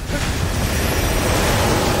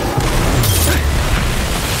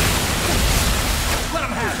 Let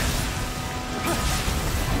him have it!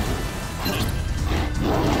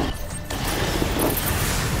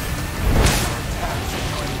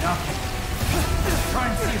 Try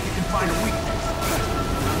and see if you can find a weakness.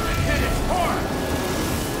 And hit it hard!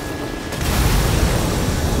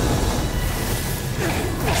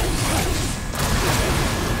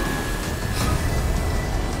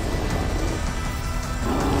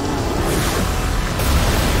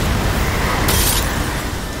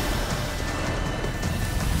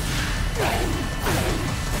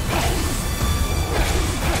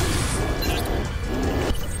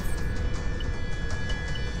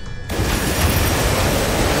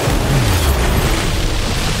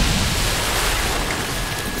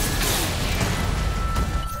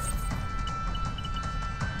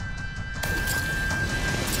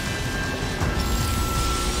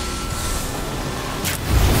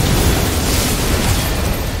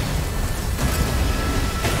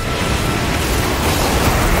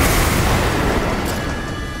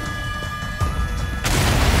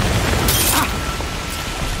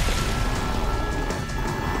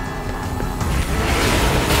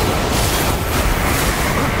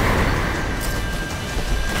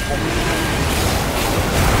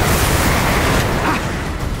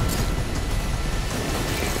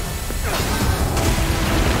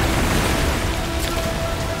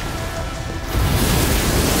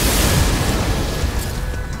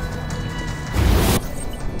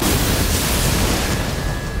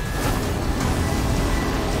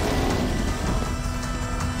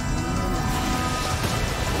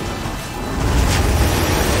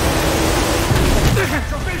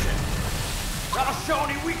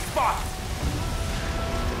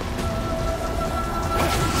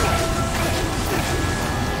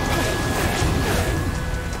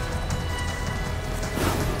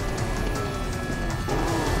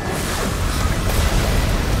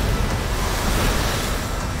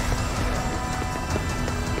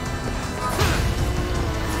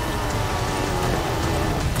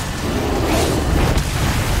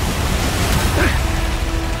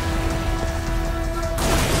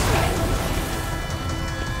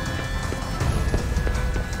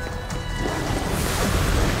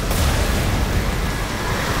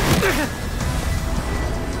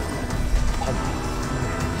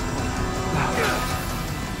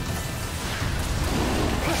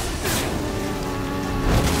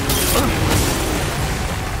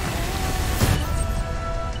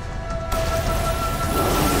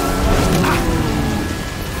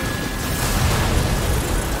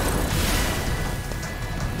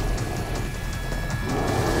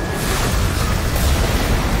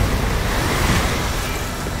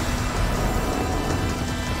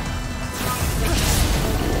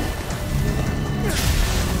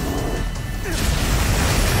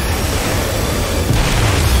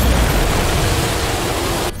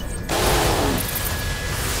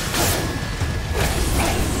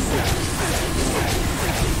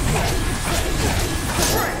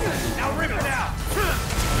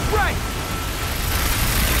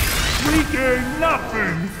 gain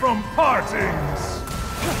nothing from partings.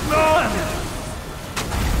 None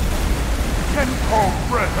can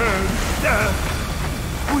comprehend death.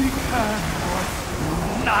 We cannot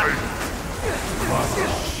unite.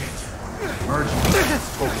 Shit. Merging has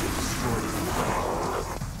totally destroyed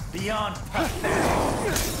you. Beyond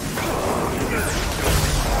pathetic.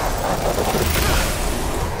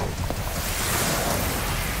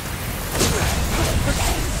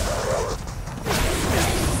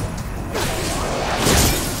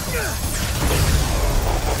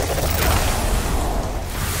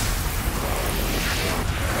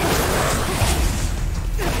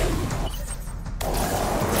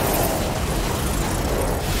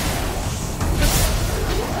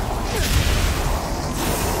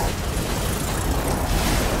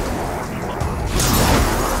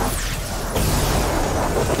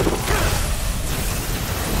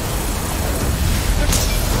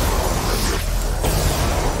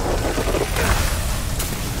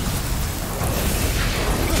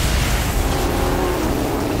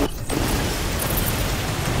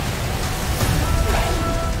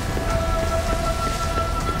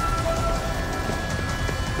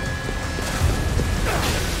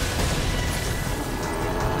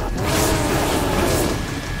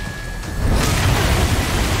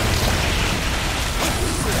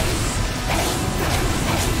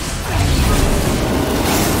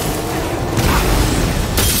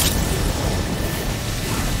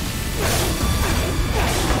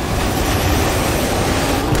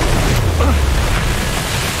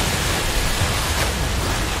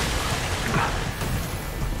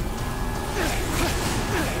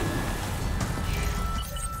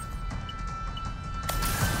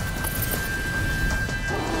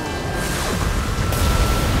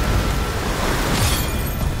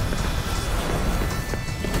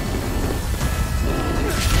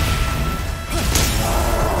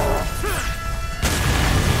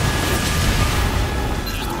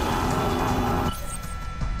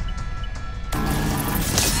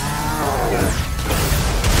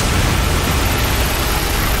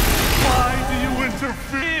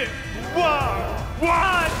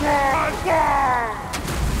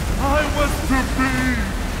 to be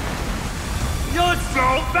your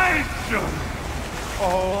salvation.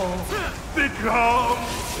 All become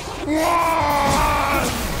one!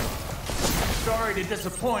 Sorry to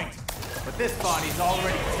disappoint, but this body's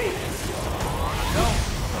already taken. No,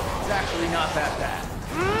 it's actually not that bad.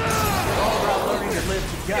 It's all about learning to live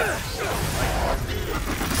together.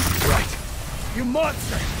 Right. You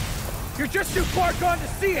monster! You're just too far gone to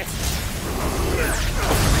see it!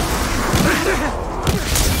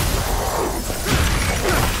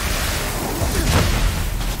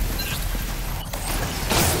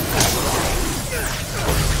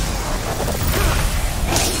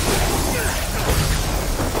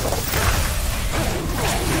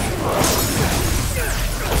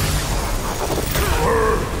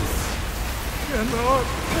 Cannot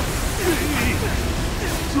be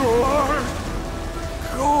your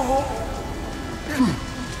goal.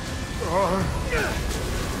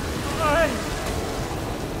 I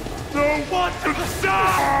don't want to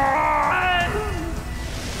die!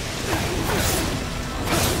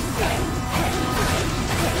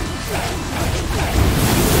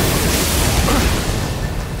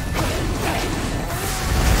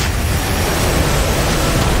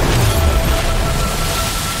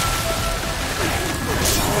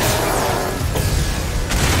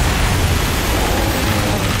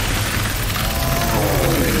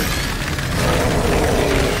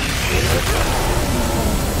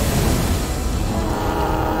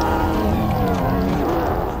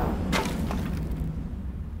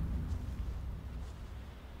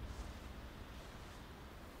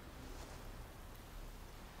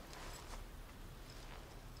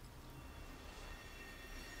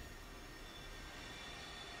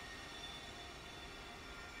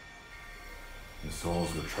 The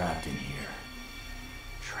souls were trapped in here.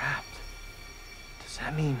 Trapped? Does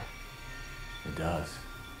that mean... It does.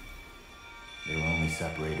 They were only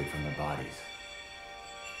separated from their bodies.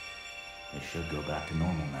 They should go back to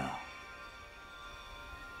normal now.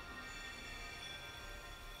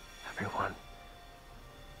 Everyone.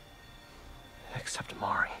 Except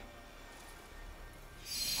Mari.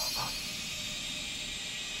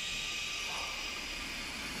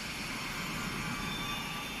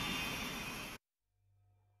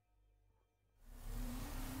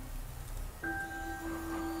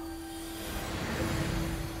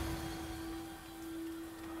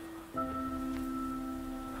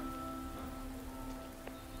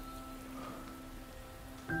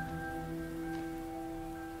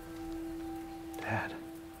 Dad.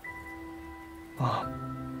 Mom.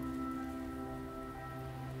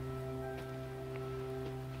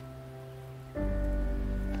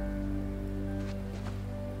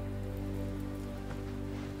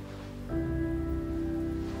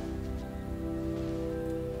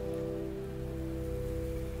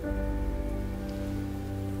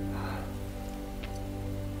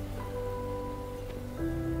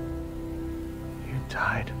 You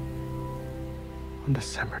died on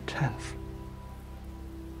December 10th.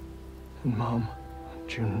 And Mom, on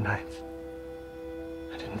June 9th.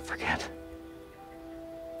 I didn't forget.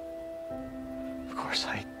 Of course,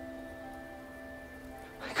 I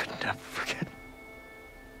could never forget.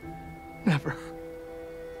 Never.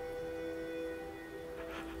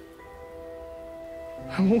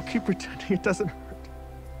 I won't keep pretending it doesn't hurt.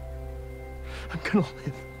 I'm gonna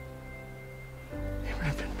live. Even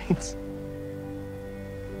if it means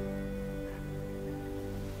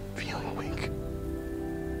feeling weak.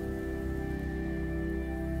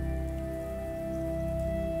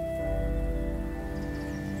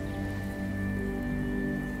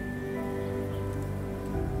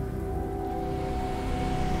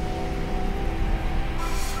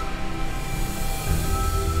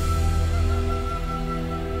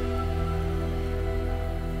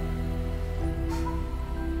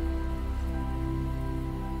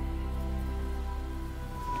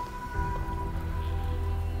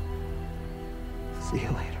 See you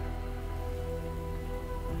later.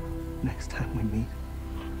 Next time we meet,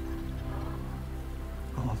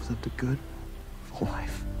 I'll have lived a good, full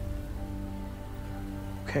life.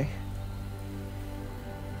 Okay?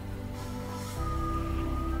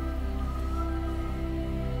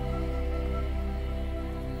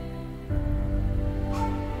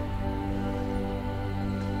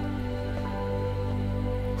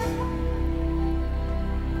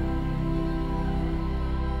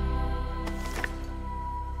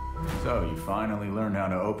 So, you finally learned how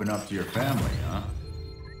to open up to your family, huh?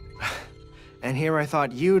 And here I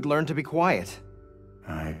thought you'd learn to be quiet.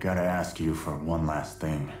 I gotta ask you for one last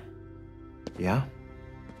thing. Yeah?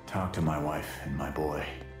 Talk to my wife and my boy.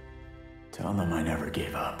 Tell them I never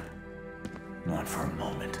gave up. Not for a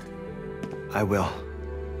moment. I will.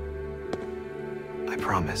 I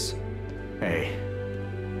promise. Hey,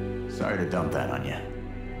 sorry to dump that on you.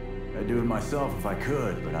 I'd do it myself if I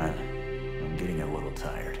could, but I'm getting a little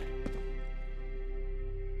tired.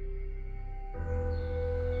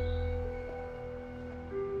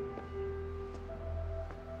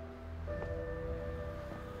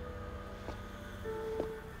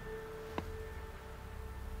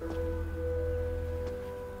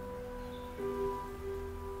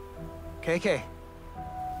 KK.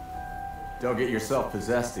 Don't get yourself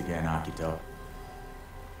possessed again, Akito.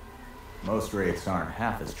 Most wraiths aren't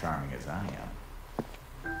half as charming as I am.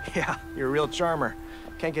 Yeah, you're a real charmer.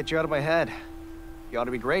 Can't get you out of my head. You ought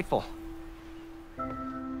to be grateful.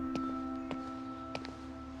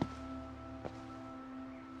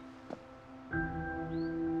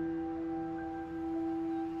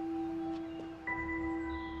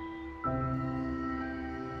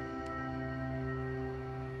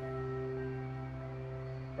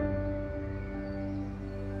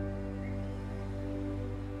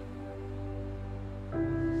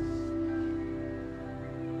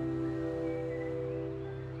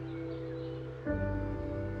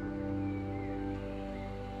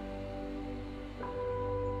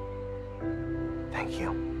 Thank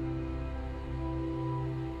you.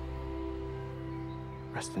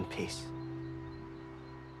 Rest in peace,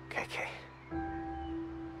 KK.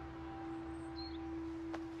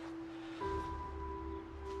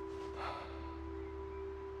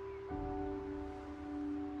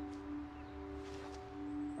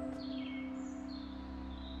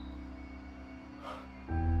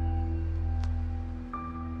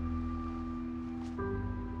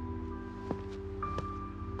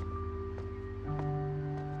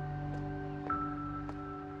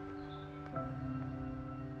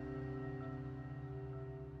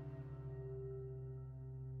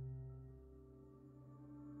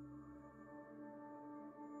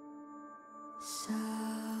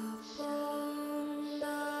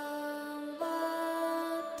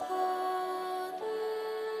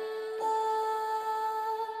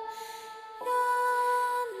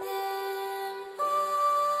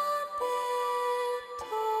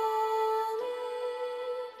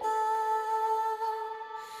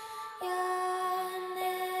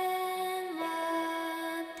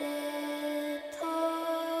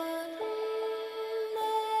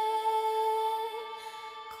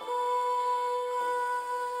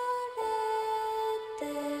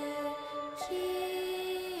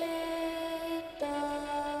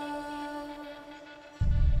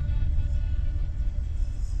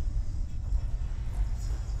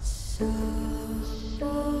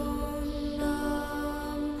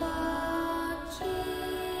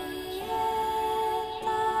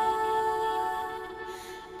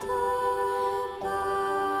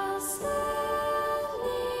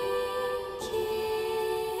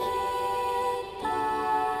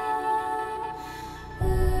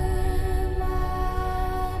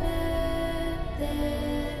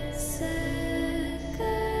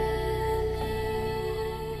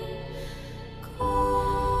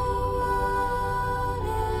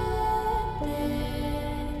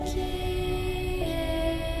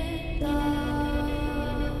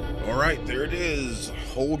 Alright, there it is.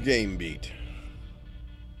 Whole game beat.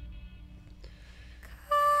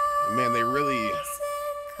 Man, they really...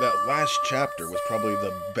 That last chapter was probably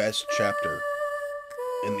the best chapter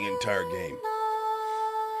in the entire game.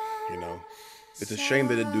 You know? It's a shame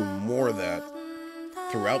they didn't do more of that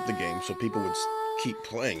throughout the game so people would keep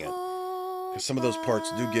playing it. Because some of those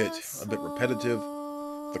parts do get a bit repetitive.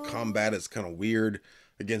 The combat is kind of weird.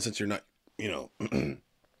 Again, since you're not, you know...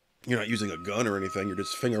 You're not using a gun or anything. You're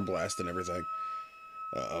just finger blasting everything.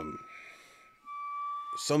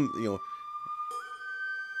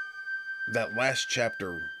 That last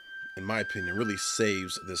chapter, in my opinion, really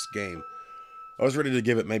saves this game. I was ready to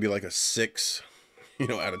give it maybe like a 6,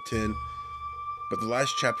 out of 10. But the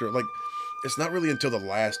last chapter, it's not really until the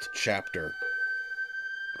last chapter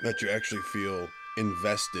that you actually feel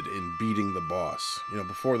invested in beating the boss.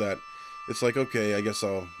 Before that, it's like, okay, I guess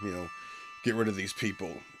I'll, get rid of these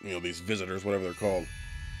people, these visitors, whatever they're called.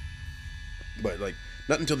 But,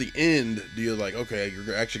 not until the end do you, okay,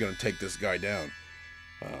 you're actually going to take this guy down.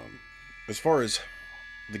 As far as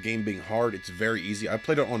the game being hard, it's very easy. I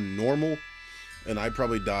played it on normal, and I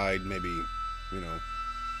probably died maybe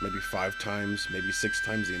 5 times, maybe 6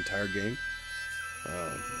 times the entire game.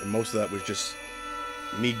 And most of that was just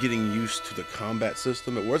me getting used to the combat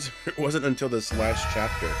system. It wasn't until this last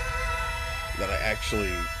chapter that I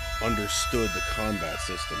actually understood the combat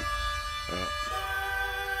system.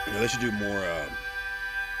 They should do more,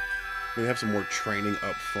 maybe have some more training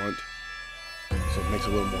up front, so it makes a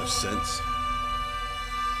little more sense.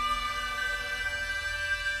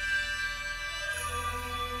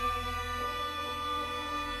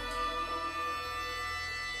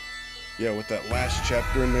 Yeah, with that last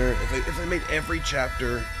chapter in there, if they made every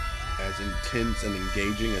chapter as intense and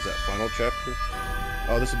engaging as that final chapter,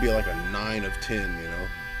 oh, this would be like a 9 of 10, you know,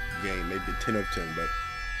 game, maybe a 10 of 10, but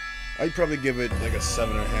I'd probably give it like a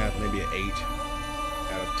 7.5, maybe an 8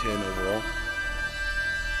 out of 10 overall.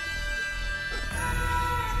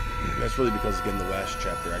 That's really because, again, the last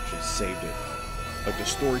chapter actually saved it. Like, the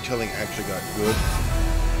storytelling actually got good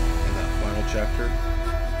in that final chapter.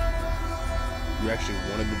 You actually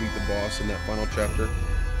wanted to beat the boss in that final chapter.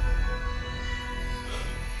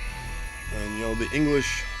 And, you know, the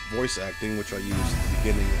English voice acting, which I use at the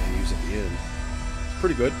beginning and I use at the end, it's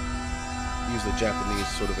pretty good. I use the Japanese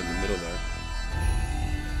sort of in the middle there.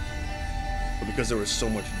 But because there was so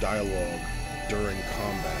much dialogue during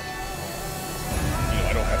combat, you know,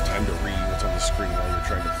 I don't have time to read what's on the screen while you're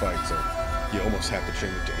trying to fight, so you almost have to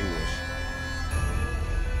change it to English.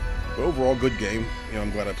 But overall, good game. You know, I'm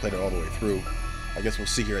glad I played it all the way through. I guess we'll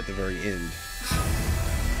see here at the very end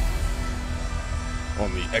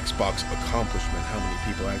on the Xbox accomplishment how many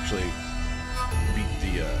people actually beat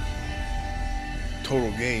the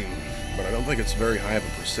total game, but I don't think it's very high of a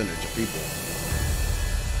percentage of people.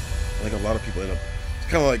 I think a lot of people end up,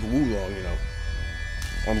 it's kind of like Wulong, you know.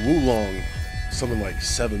 On Wulong, something like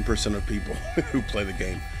 7% of people who play the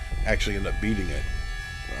game actually end up beating it.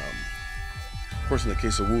 Of course, in the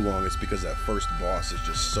case of Wulong, it's because that first boss is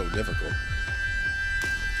just so difficult.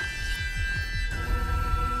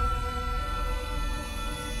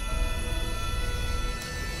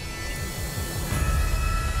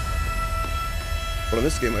 But in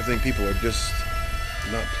this game, I think people are just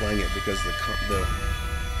not playing it because the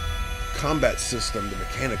combat system, the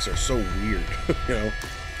mechanics are so weird, you know.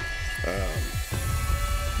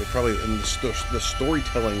 They probably, and the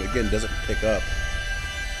storytelling again doesn't pick up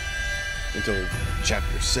until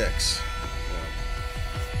chapter 6.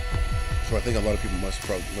 So I think a lot of people must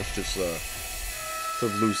just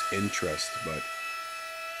sort of lose interest. But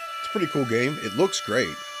it's a pretty cool game. It looks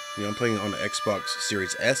great. You know, I'm playing it on the Xbox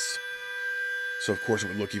Series S, so of course it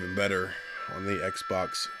would look even better on the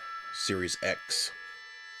Xbox Series X.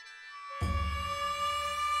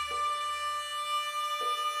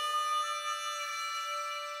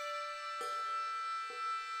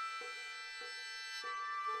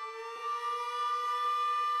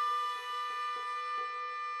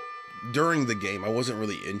 During the game, I wasn't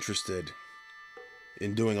really interested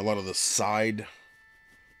in doing a lot of the side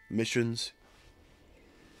missions.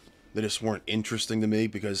 They just weren't interesting to me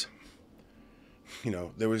because, you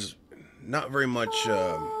know, there was not very much, you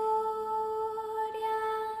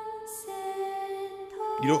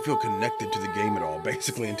don't feel connected to the game at all,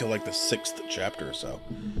 basically, until like the 6th chapter or so.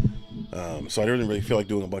 So I didn't really feel like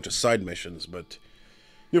doing a bunch of side missions, but,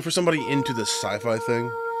 you know, for somebody into this sci-fi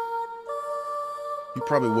thing, you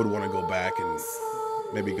probably would want to go back and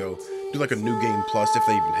maybe go do like a New Game Plus, if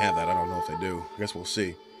they even have that. I don't know if they do. I guess we'll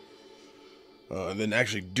see. And then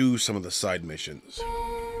actually do some of the side missions.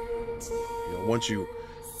 You know, once you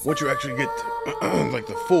actually get like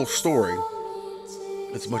the full story,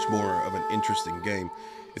 it's much more of an interesting game.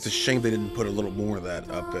 It's a shame they didn't put a little more of that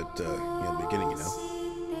up at you know, the beginning, you know.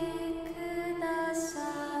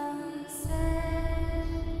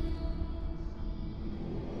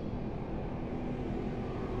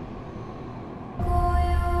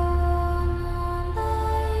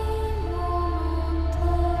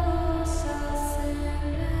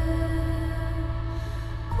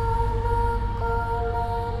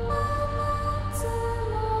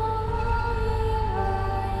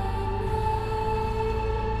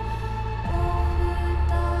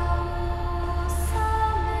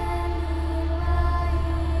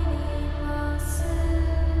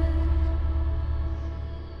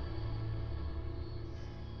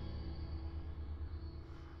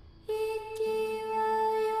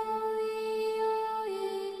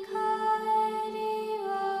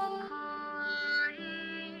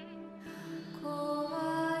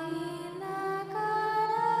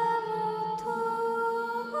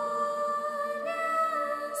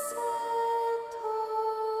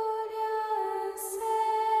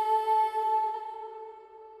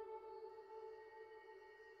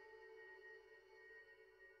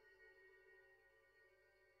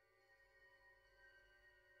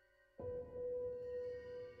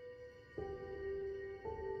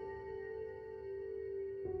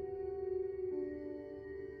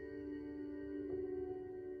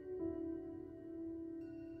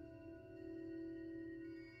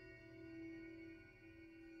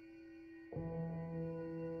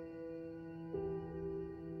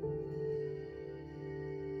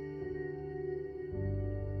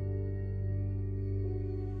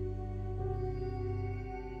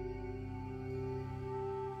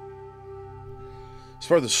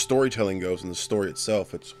 far as the storytelling goes and the story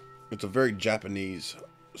itself, it's a very Japanese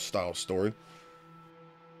style story.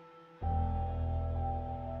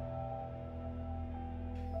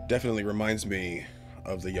 Definitely reminds me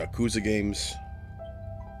of the Yakuza games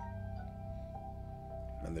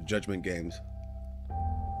and the Judgment games.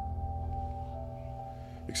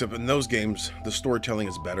 Except in those games, the storytelling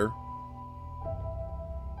is better.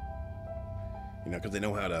 You know, because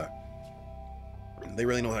they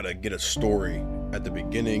really know how to get a story at the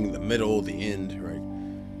beginning, the middle, the end, right?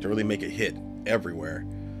 To really make it hit everywhere.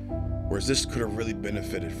 Whereas this could have really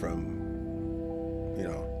benefited from, you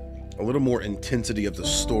know, a little more intensity of the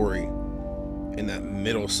story in that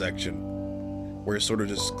middle section, where it's sort of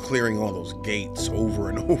just clearing all those gates over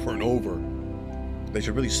and over and over. They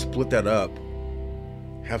should really split that up,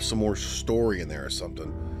 have some more story in there or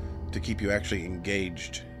something to keep you actually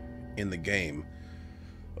engaged in the game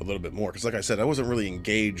a little bit more. Because like I said, I wasn't really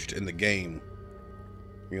engaged in the game,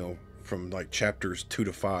 you know, from like chapters 2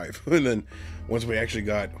 to 5. And then once we actually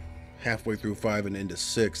got halfway through 5 and into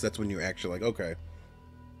 6, that's when you're actually like, okay,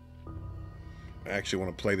 I actually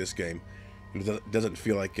want to play this game. It doesn't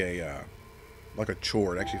feel like a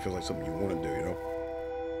chore. It actually feels like something you want to do, you know?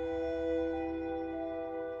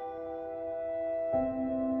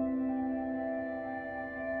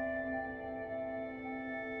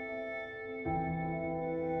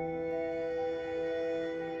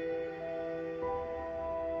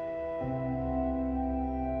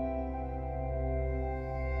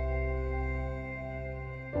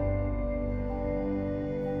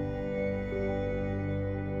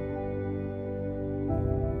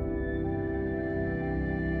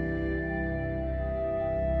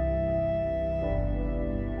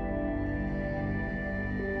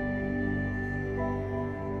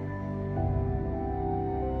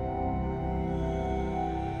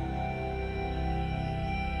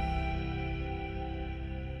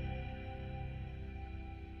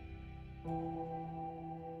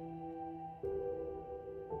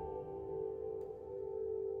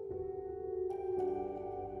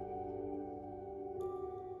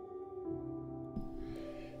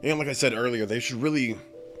 And like I said earlier, they should really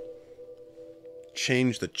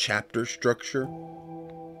change the chapter structure,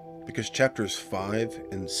 because chapters 5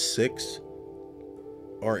 and 6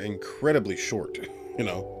 are incredibly short, you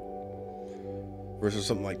know, versus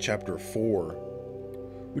something like chapter 4,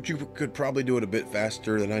 which you could probably do it a bit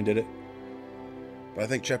faster than I did it. But I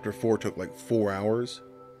think chapter 4 took like 4 hours,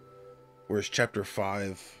 whereas chapter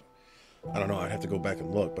 5, I don't know, I'd have to go back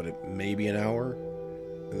and look, but it may be an hour.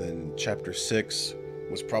 And then chapter 6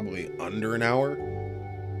 was probably under an hour.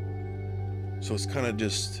 So it's kind of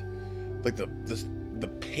just like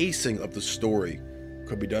the pacing of the story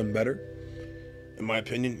could be done better, in my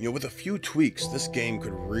opinion. You know, with a few tweaks, this game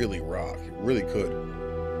could really rock. It really could.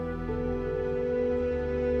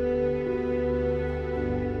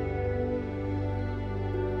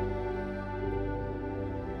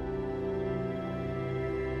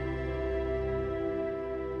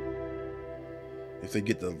 If they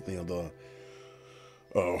get the, you know, the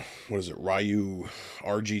what is it, Ryu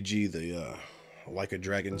RGG, the Like a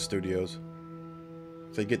Dragon Studios,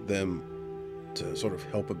 if they get them to sort of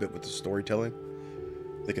help a bit with the storytelling,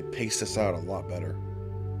 they could pace this out a lot better.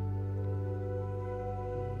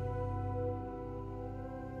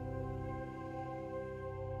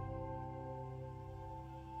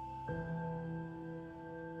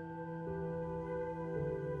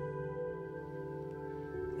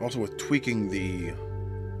 Also, with tweaking the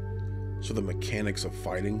mechanics of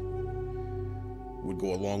fighting would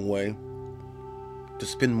go a long way. To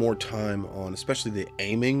spend more time on, especially the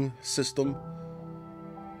aiming system.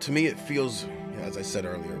 To me, it feels, as I said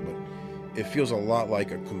earlier, but it feels a lot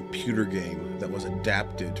like a computer game that was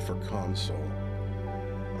adapted for console.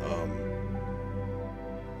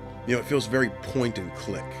 You know, it feels very point and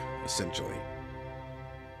click, essentially.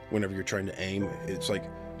 Whenever you're trying to aim, it's like,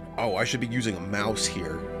 oh, I should be using a mouse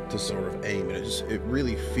here to sort of aim, and it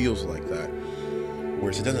really feels like that.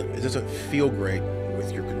 Whereas it doesn't feel great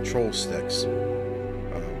with your control sticks.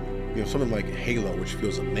 You know, something like Halo, which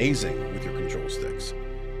feels amazing with your control sticks.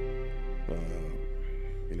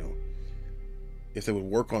 You know, if they would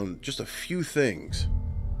work on just a few things,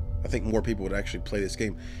 I think more people would actually play this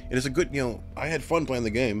game. It is a good, you know, I had fun playing the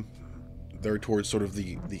game there towards sort of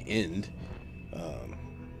the end.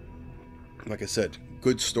 Like I said,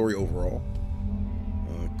 good story overall.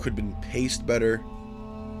 Could have been paced better.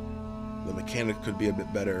 The mechanic could be a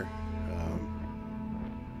bit better.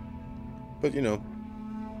 But, you know,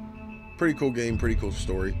 pretty cool game, pretty cool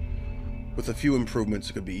story. With a few improvements,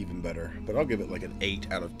 it could be even better. But I'll give it like an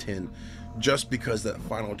 8 out of 10, just because that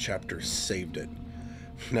final chapter saved it.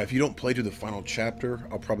 Now, if you don't play to the final chapter,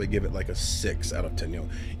 I'll probably give it like a 6 out of 10. You know,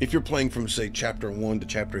 if you're playing from, say, chapter 1 to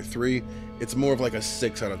chapter 3, it's more of like a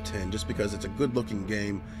 6 out of 10, just because it's a good-looking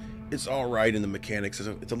game. It's all right in the mechanics.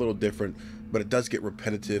 It's a little different, but it does get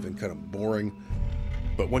repetitive and kind of boring.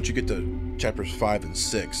 But once you get to chapters 5 and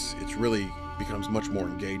 6, it really becomes much more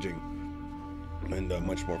engaging and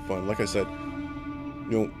much more fun. Like I said,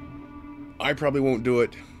 you know, I probably won't do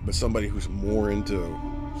it, but somebody who's more into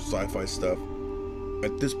sci-fi stuff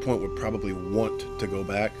at this point would probably want to go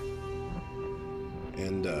back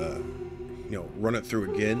and you know, run it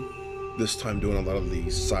through again, this time doing a lot of the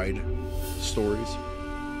side stories,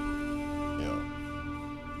 you know.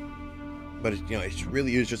 But you know, it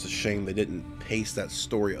really is just a shame they didn't pace that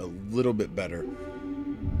story a little bit better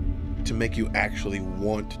to make you actually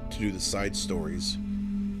want to do the side stories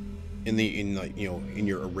in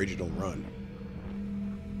your original run.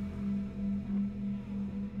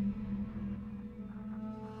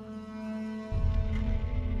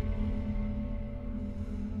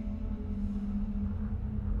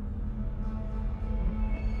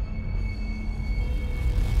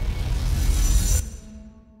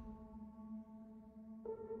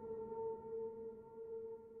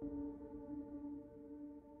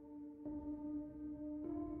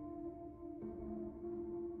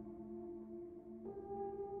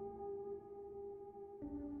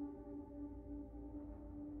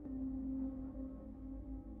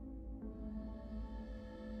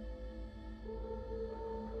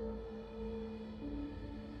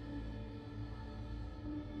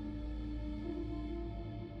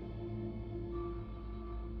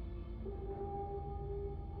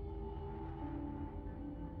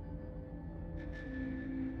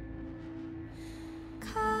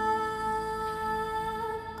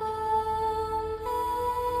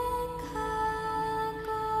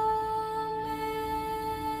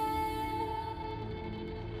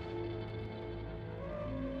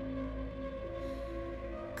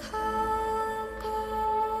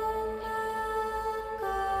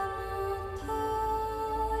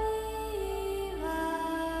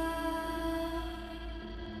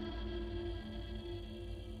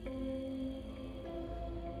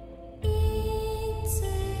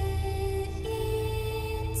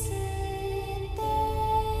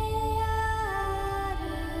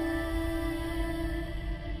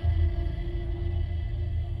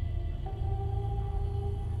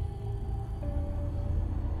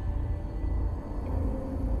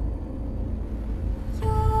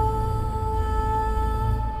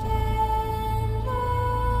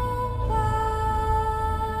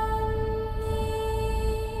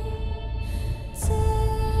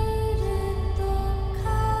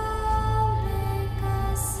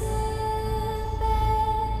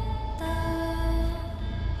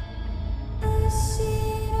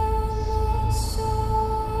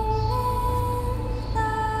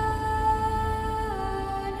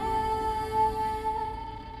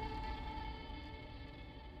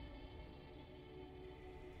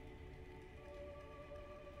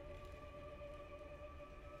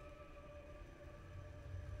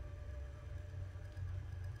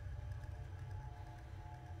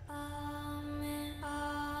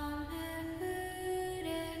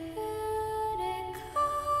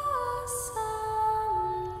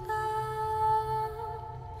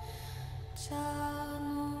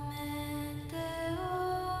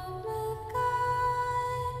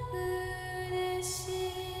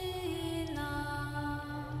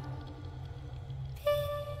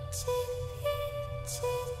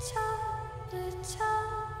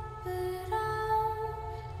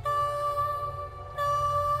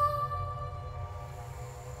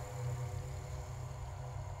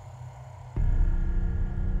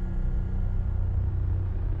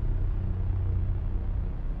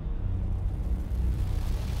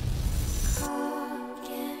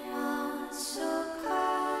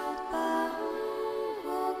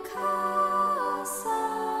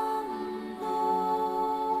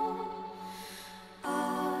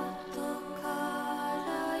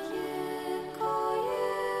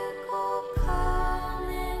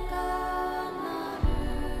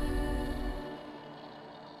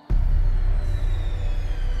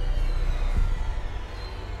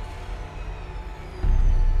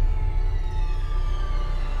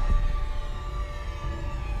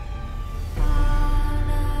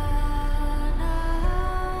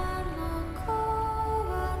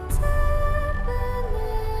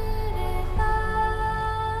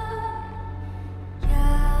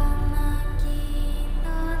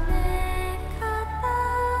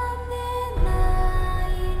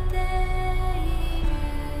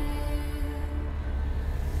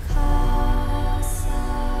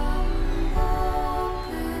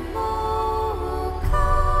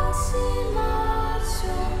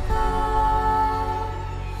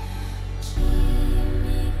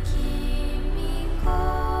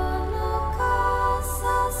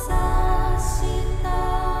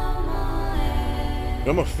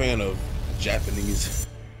 I'm a fan of Japanese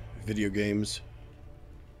video games.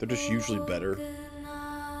 They're just usually better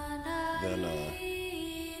than,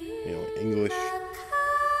 you know, English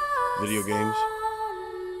video games.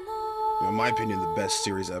 You know, in my opinion, the best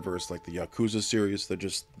series ever is like the Yakuza series. They're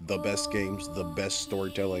just the best games, the best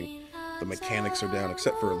storytelling. The mechanics are down,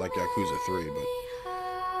 except for like Yakuza 3, but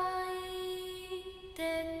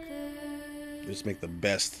they just make the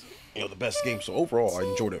best, you know, the best game. So overall, I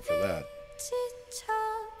enjoyed it for that.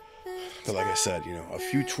 But like I said, you know, a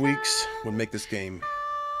few tweaks would make this game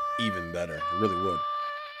even better. It really would.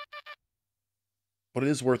 But it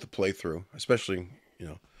is worth a playthrough, especially, you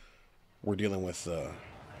know, we're dealing with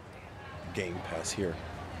Game Pass here,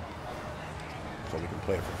 so we can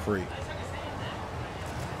play it for free.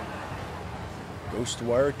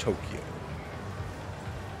 Ghostwire Tokyo.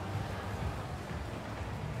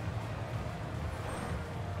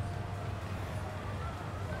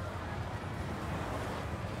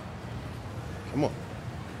 Come on.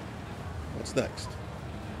 What's next?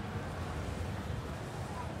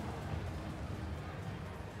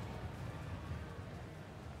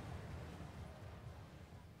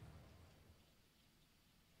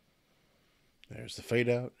 There's the fade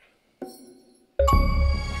out.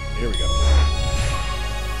 Here we go.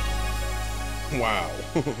 Wow.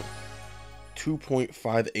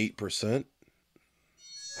 2.58%.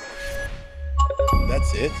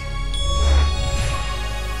 That's it.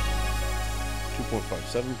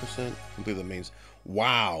 2.57%. Complete the mains.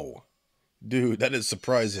 Wow. Dude, that is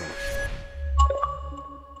surprising.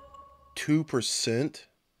 2%?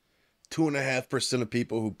 2.5% of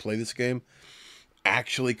people who play this game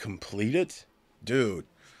actually complete it? Dude,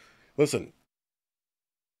 listen,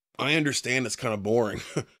 I understand it's kind of boring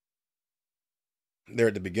there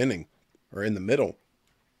at the beginning or in the middle,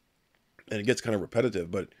 and it gets kind of repetitive,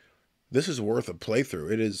 but this is worth a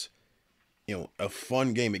playthrough. It is, you know, a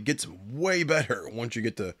fun game. It gets way better once you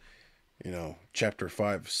get to, you know, chapter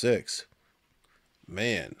 5, 6.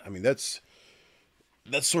 Man, I mean, that's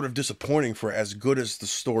sort of disappointing for as good as the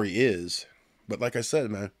story is. But like I said,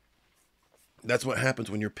 man, that's what happens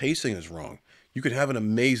when your pacing is wrong. You could have an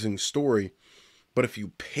amazing story, but if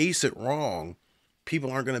you pace it wrong, people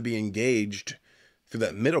aren't going to be engaged through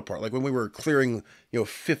that middle part. Like when we were clearing, you know,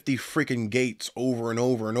 50 freaking gates over and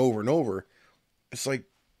over and over and over, it's like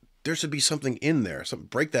there should be something in there. Something,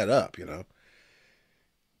 break that up, you know.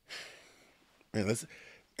 Man, that's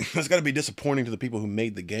got to be disappointing to the people who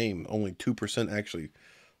made the game. Only 2% actually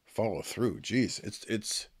follow through. Jeez,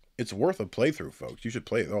 it's worth a playthrough, folks. You should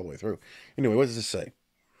play it all the way through. Anyway, what does this say?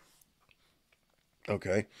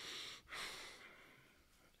 Okay.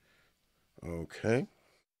 Okay.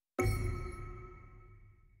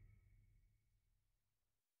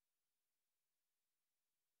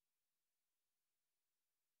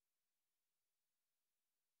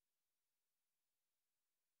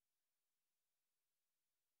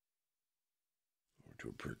 To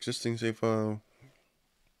a pre-existing save file.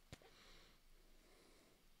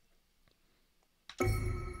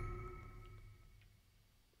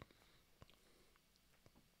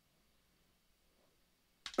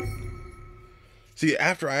 See,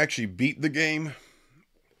 after I actually beat the game,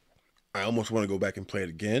 I almost want to go back and play it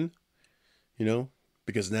again, you know,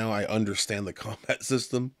 because now I understand the combat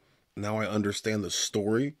system. Now I understand the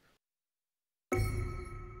story.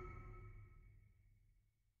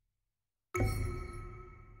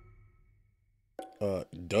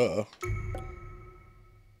 Duh.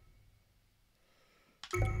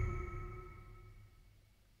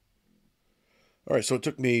 All right, so it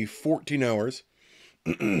took me 14 hours.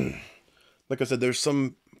 Like I said, there's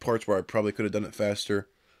some parts where I probably could have done it faster,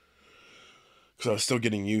 because I was still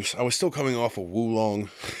getting used. I was still coming off of Wulong,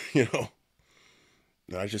 you know.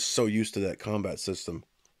 I was just so used to that combat system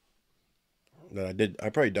that I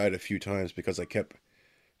probably died a few times because I kept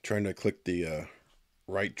trying to click the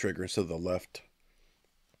right trigger instead of the left.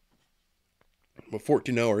 But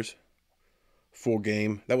 14 hours, full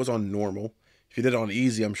game. That was on normal. If you did it on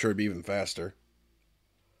easy, I'm sure it'd be even faster.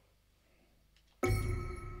 I've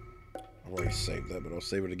already saved that, but I'll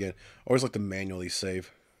save it again. I always like to manually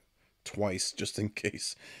save twice, just in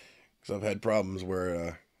case. Because I've had problems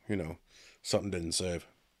where, you know, something didn't save.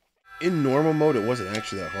 In normal mode, it wasn't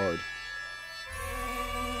actually that hard.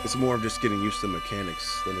 It's more of just getting used to the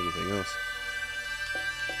mechanics than anything else.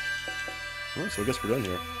 Alright, so I guess we're done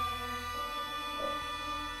here.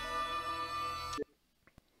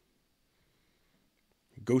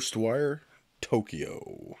 Ghostwire,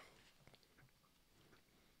 Tokyo.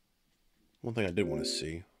 One thing I did want to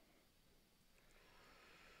see.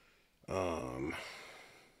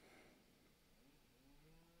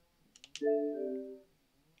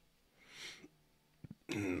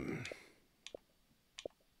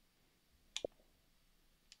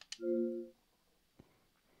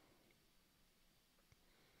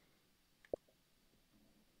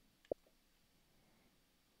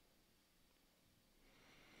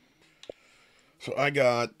 So I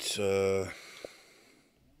got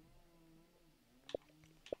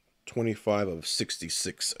 25 of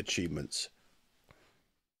 66 achievements.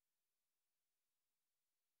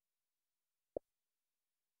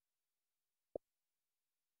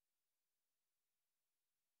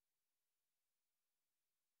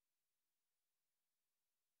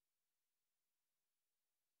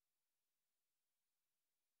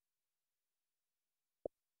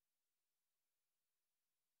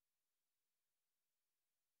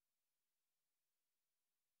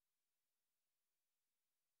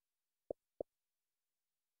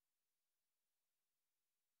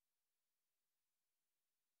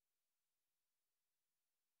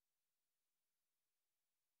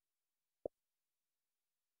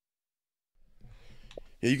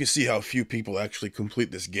 Yeah, you can see how few people actually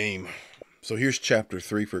complete this game. So here's chapter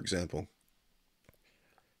 3, for example.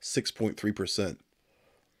 6.3%.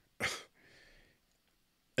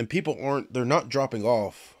 And people they're not dropping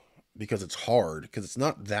off because it's hard, because it's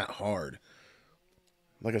not that hard.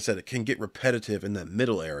 Like I said, it can get repetitive in that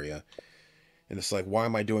middle area. And it's like, why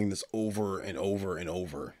am I doing this over and over and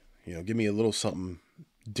over? You know, give me a little something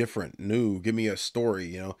different, new. Give me a story,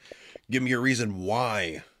 you know. Give me a reason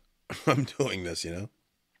why I'm doing this, you know.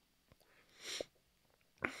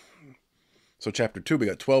 So chapter 2, we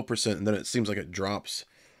got 12%, and then it seems like it drops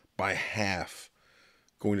by half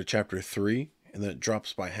going to chapter 3, and then it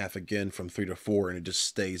drops by half again from 3 to 4, and it just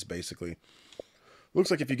stays basically.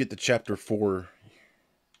 Looks like if you get to chapter 4,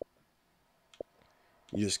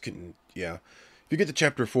 you just can, yeah. If you get to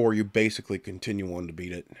chapter 4, you basically continue on to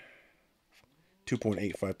beat it.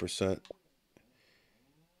 2.85%.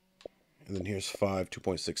 And then here's 5,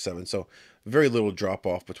 2.67. So very little drop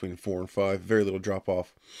off between 4 and 5. Very little drop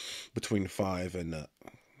off between 5 and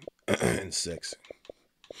and 6.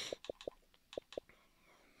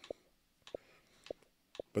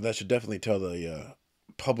 But that should definitely tell the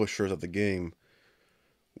publishers of the game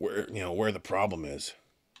where the problem is.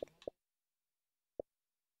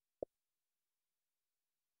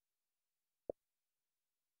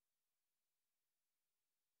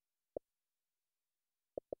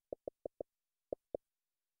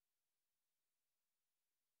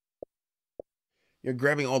 You're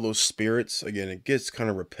grabbing all those spirits again. It gets kind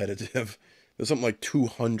of repetitive. There's something like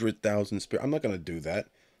 200,000 spirits. I'm not gonna do that.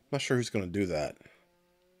 I'm not sure who's gonna do that.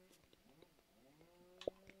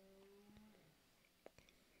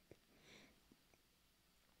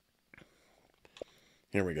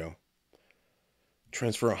 Here we go.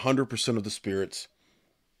 Transfer 100% of the spirits.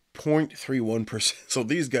 0.31%. So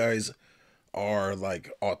these guys are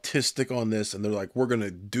like autistic on this, and they're like, we're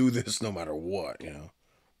gonna do this no matter what, you know.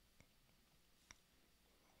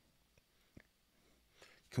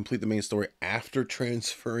 Complete the main story after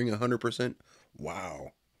transferring 100%.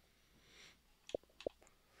 Wow.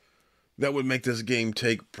 That would make this game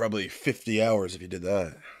take probably 50 hours if you did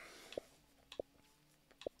that.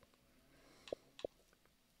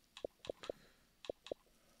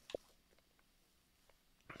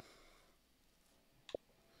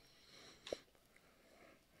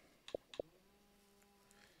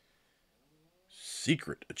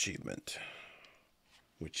 Secret achievement.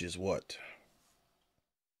 Which is what?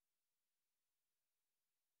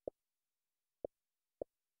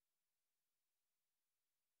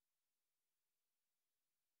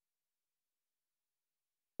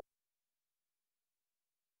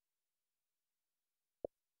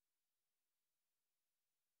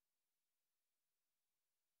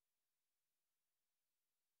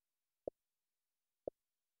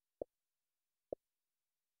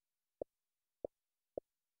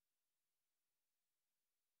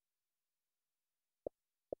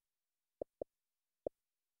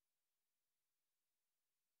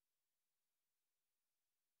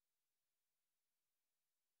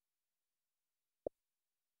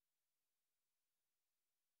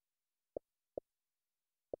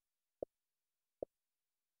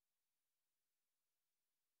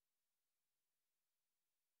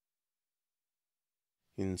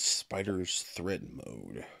 In Spider's Thread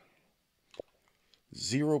mode.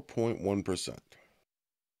 0.1%.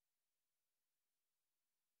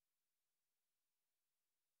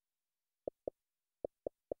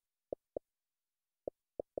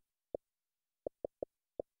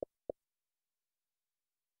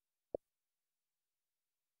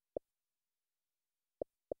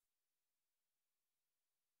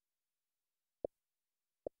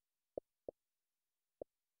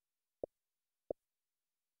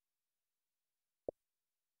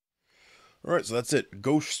 Alright, so that's it.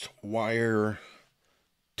 Ghostwire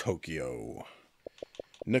Tokyo.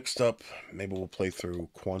 Next up, maybe we'll play through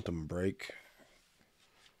Quantum Break.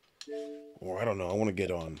 Or I don't know, I want to get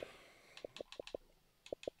on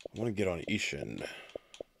I want to get on Ishin.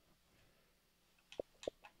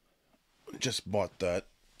 Just bought that.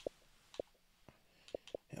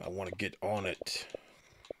 And I want to get on it.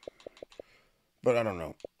 But I don't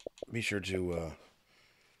know. Be sure to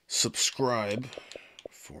subscribe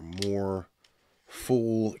for more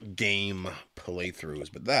full game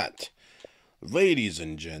playthroughs. But that, ladies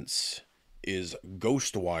and gents, is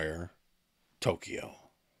Ghostwire Tokyo.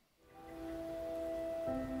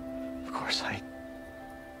 Of course, I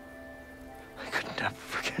could never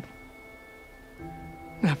forget.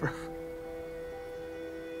 Never.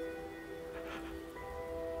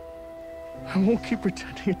 I won't keep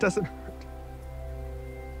pretending it doesn't hurt.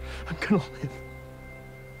 I'm gonna live.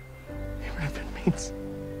 Even if it means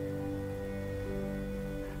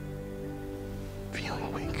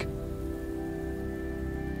feeling weak.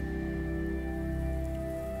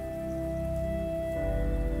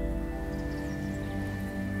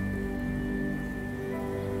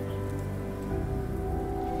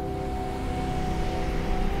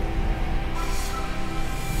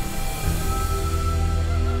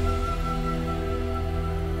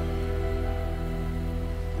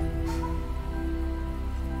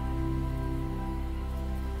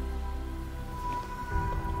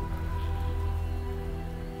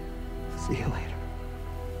 See you later.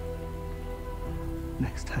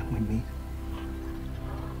 Next time we meet,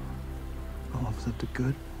 I'll have lived a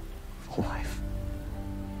good, full life.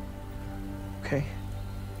 Okay?